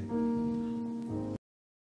 amen.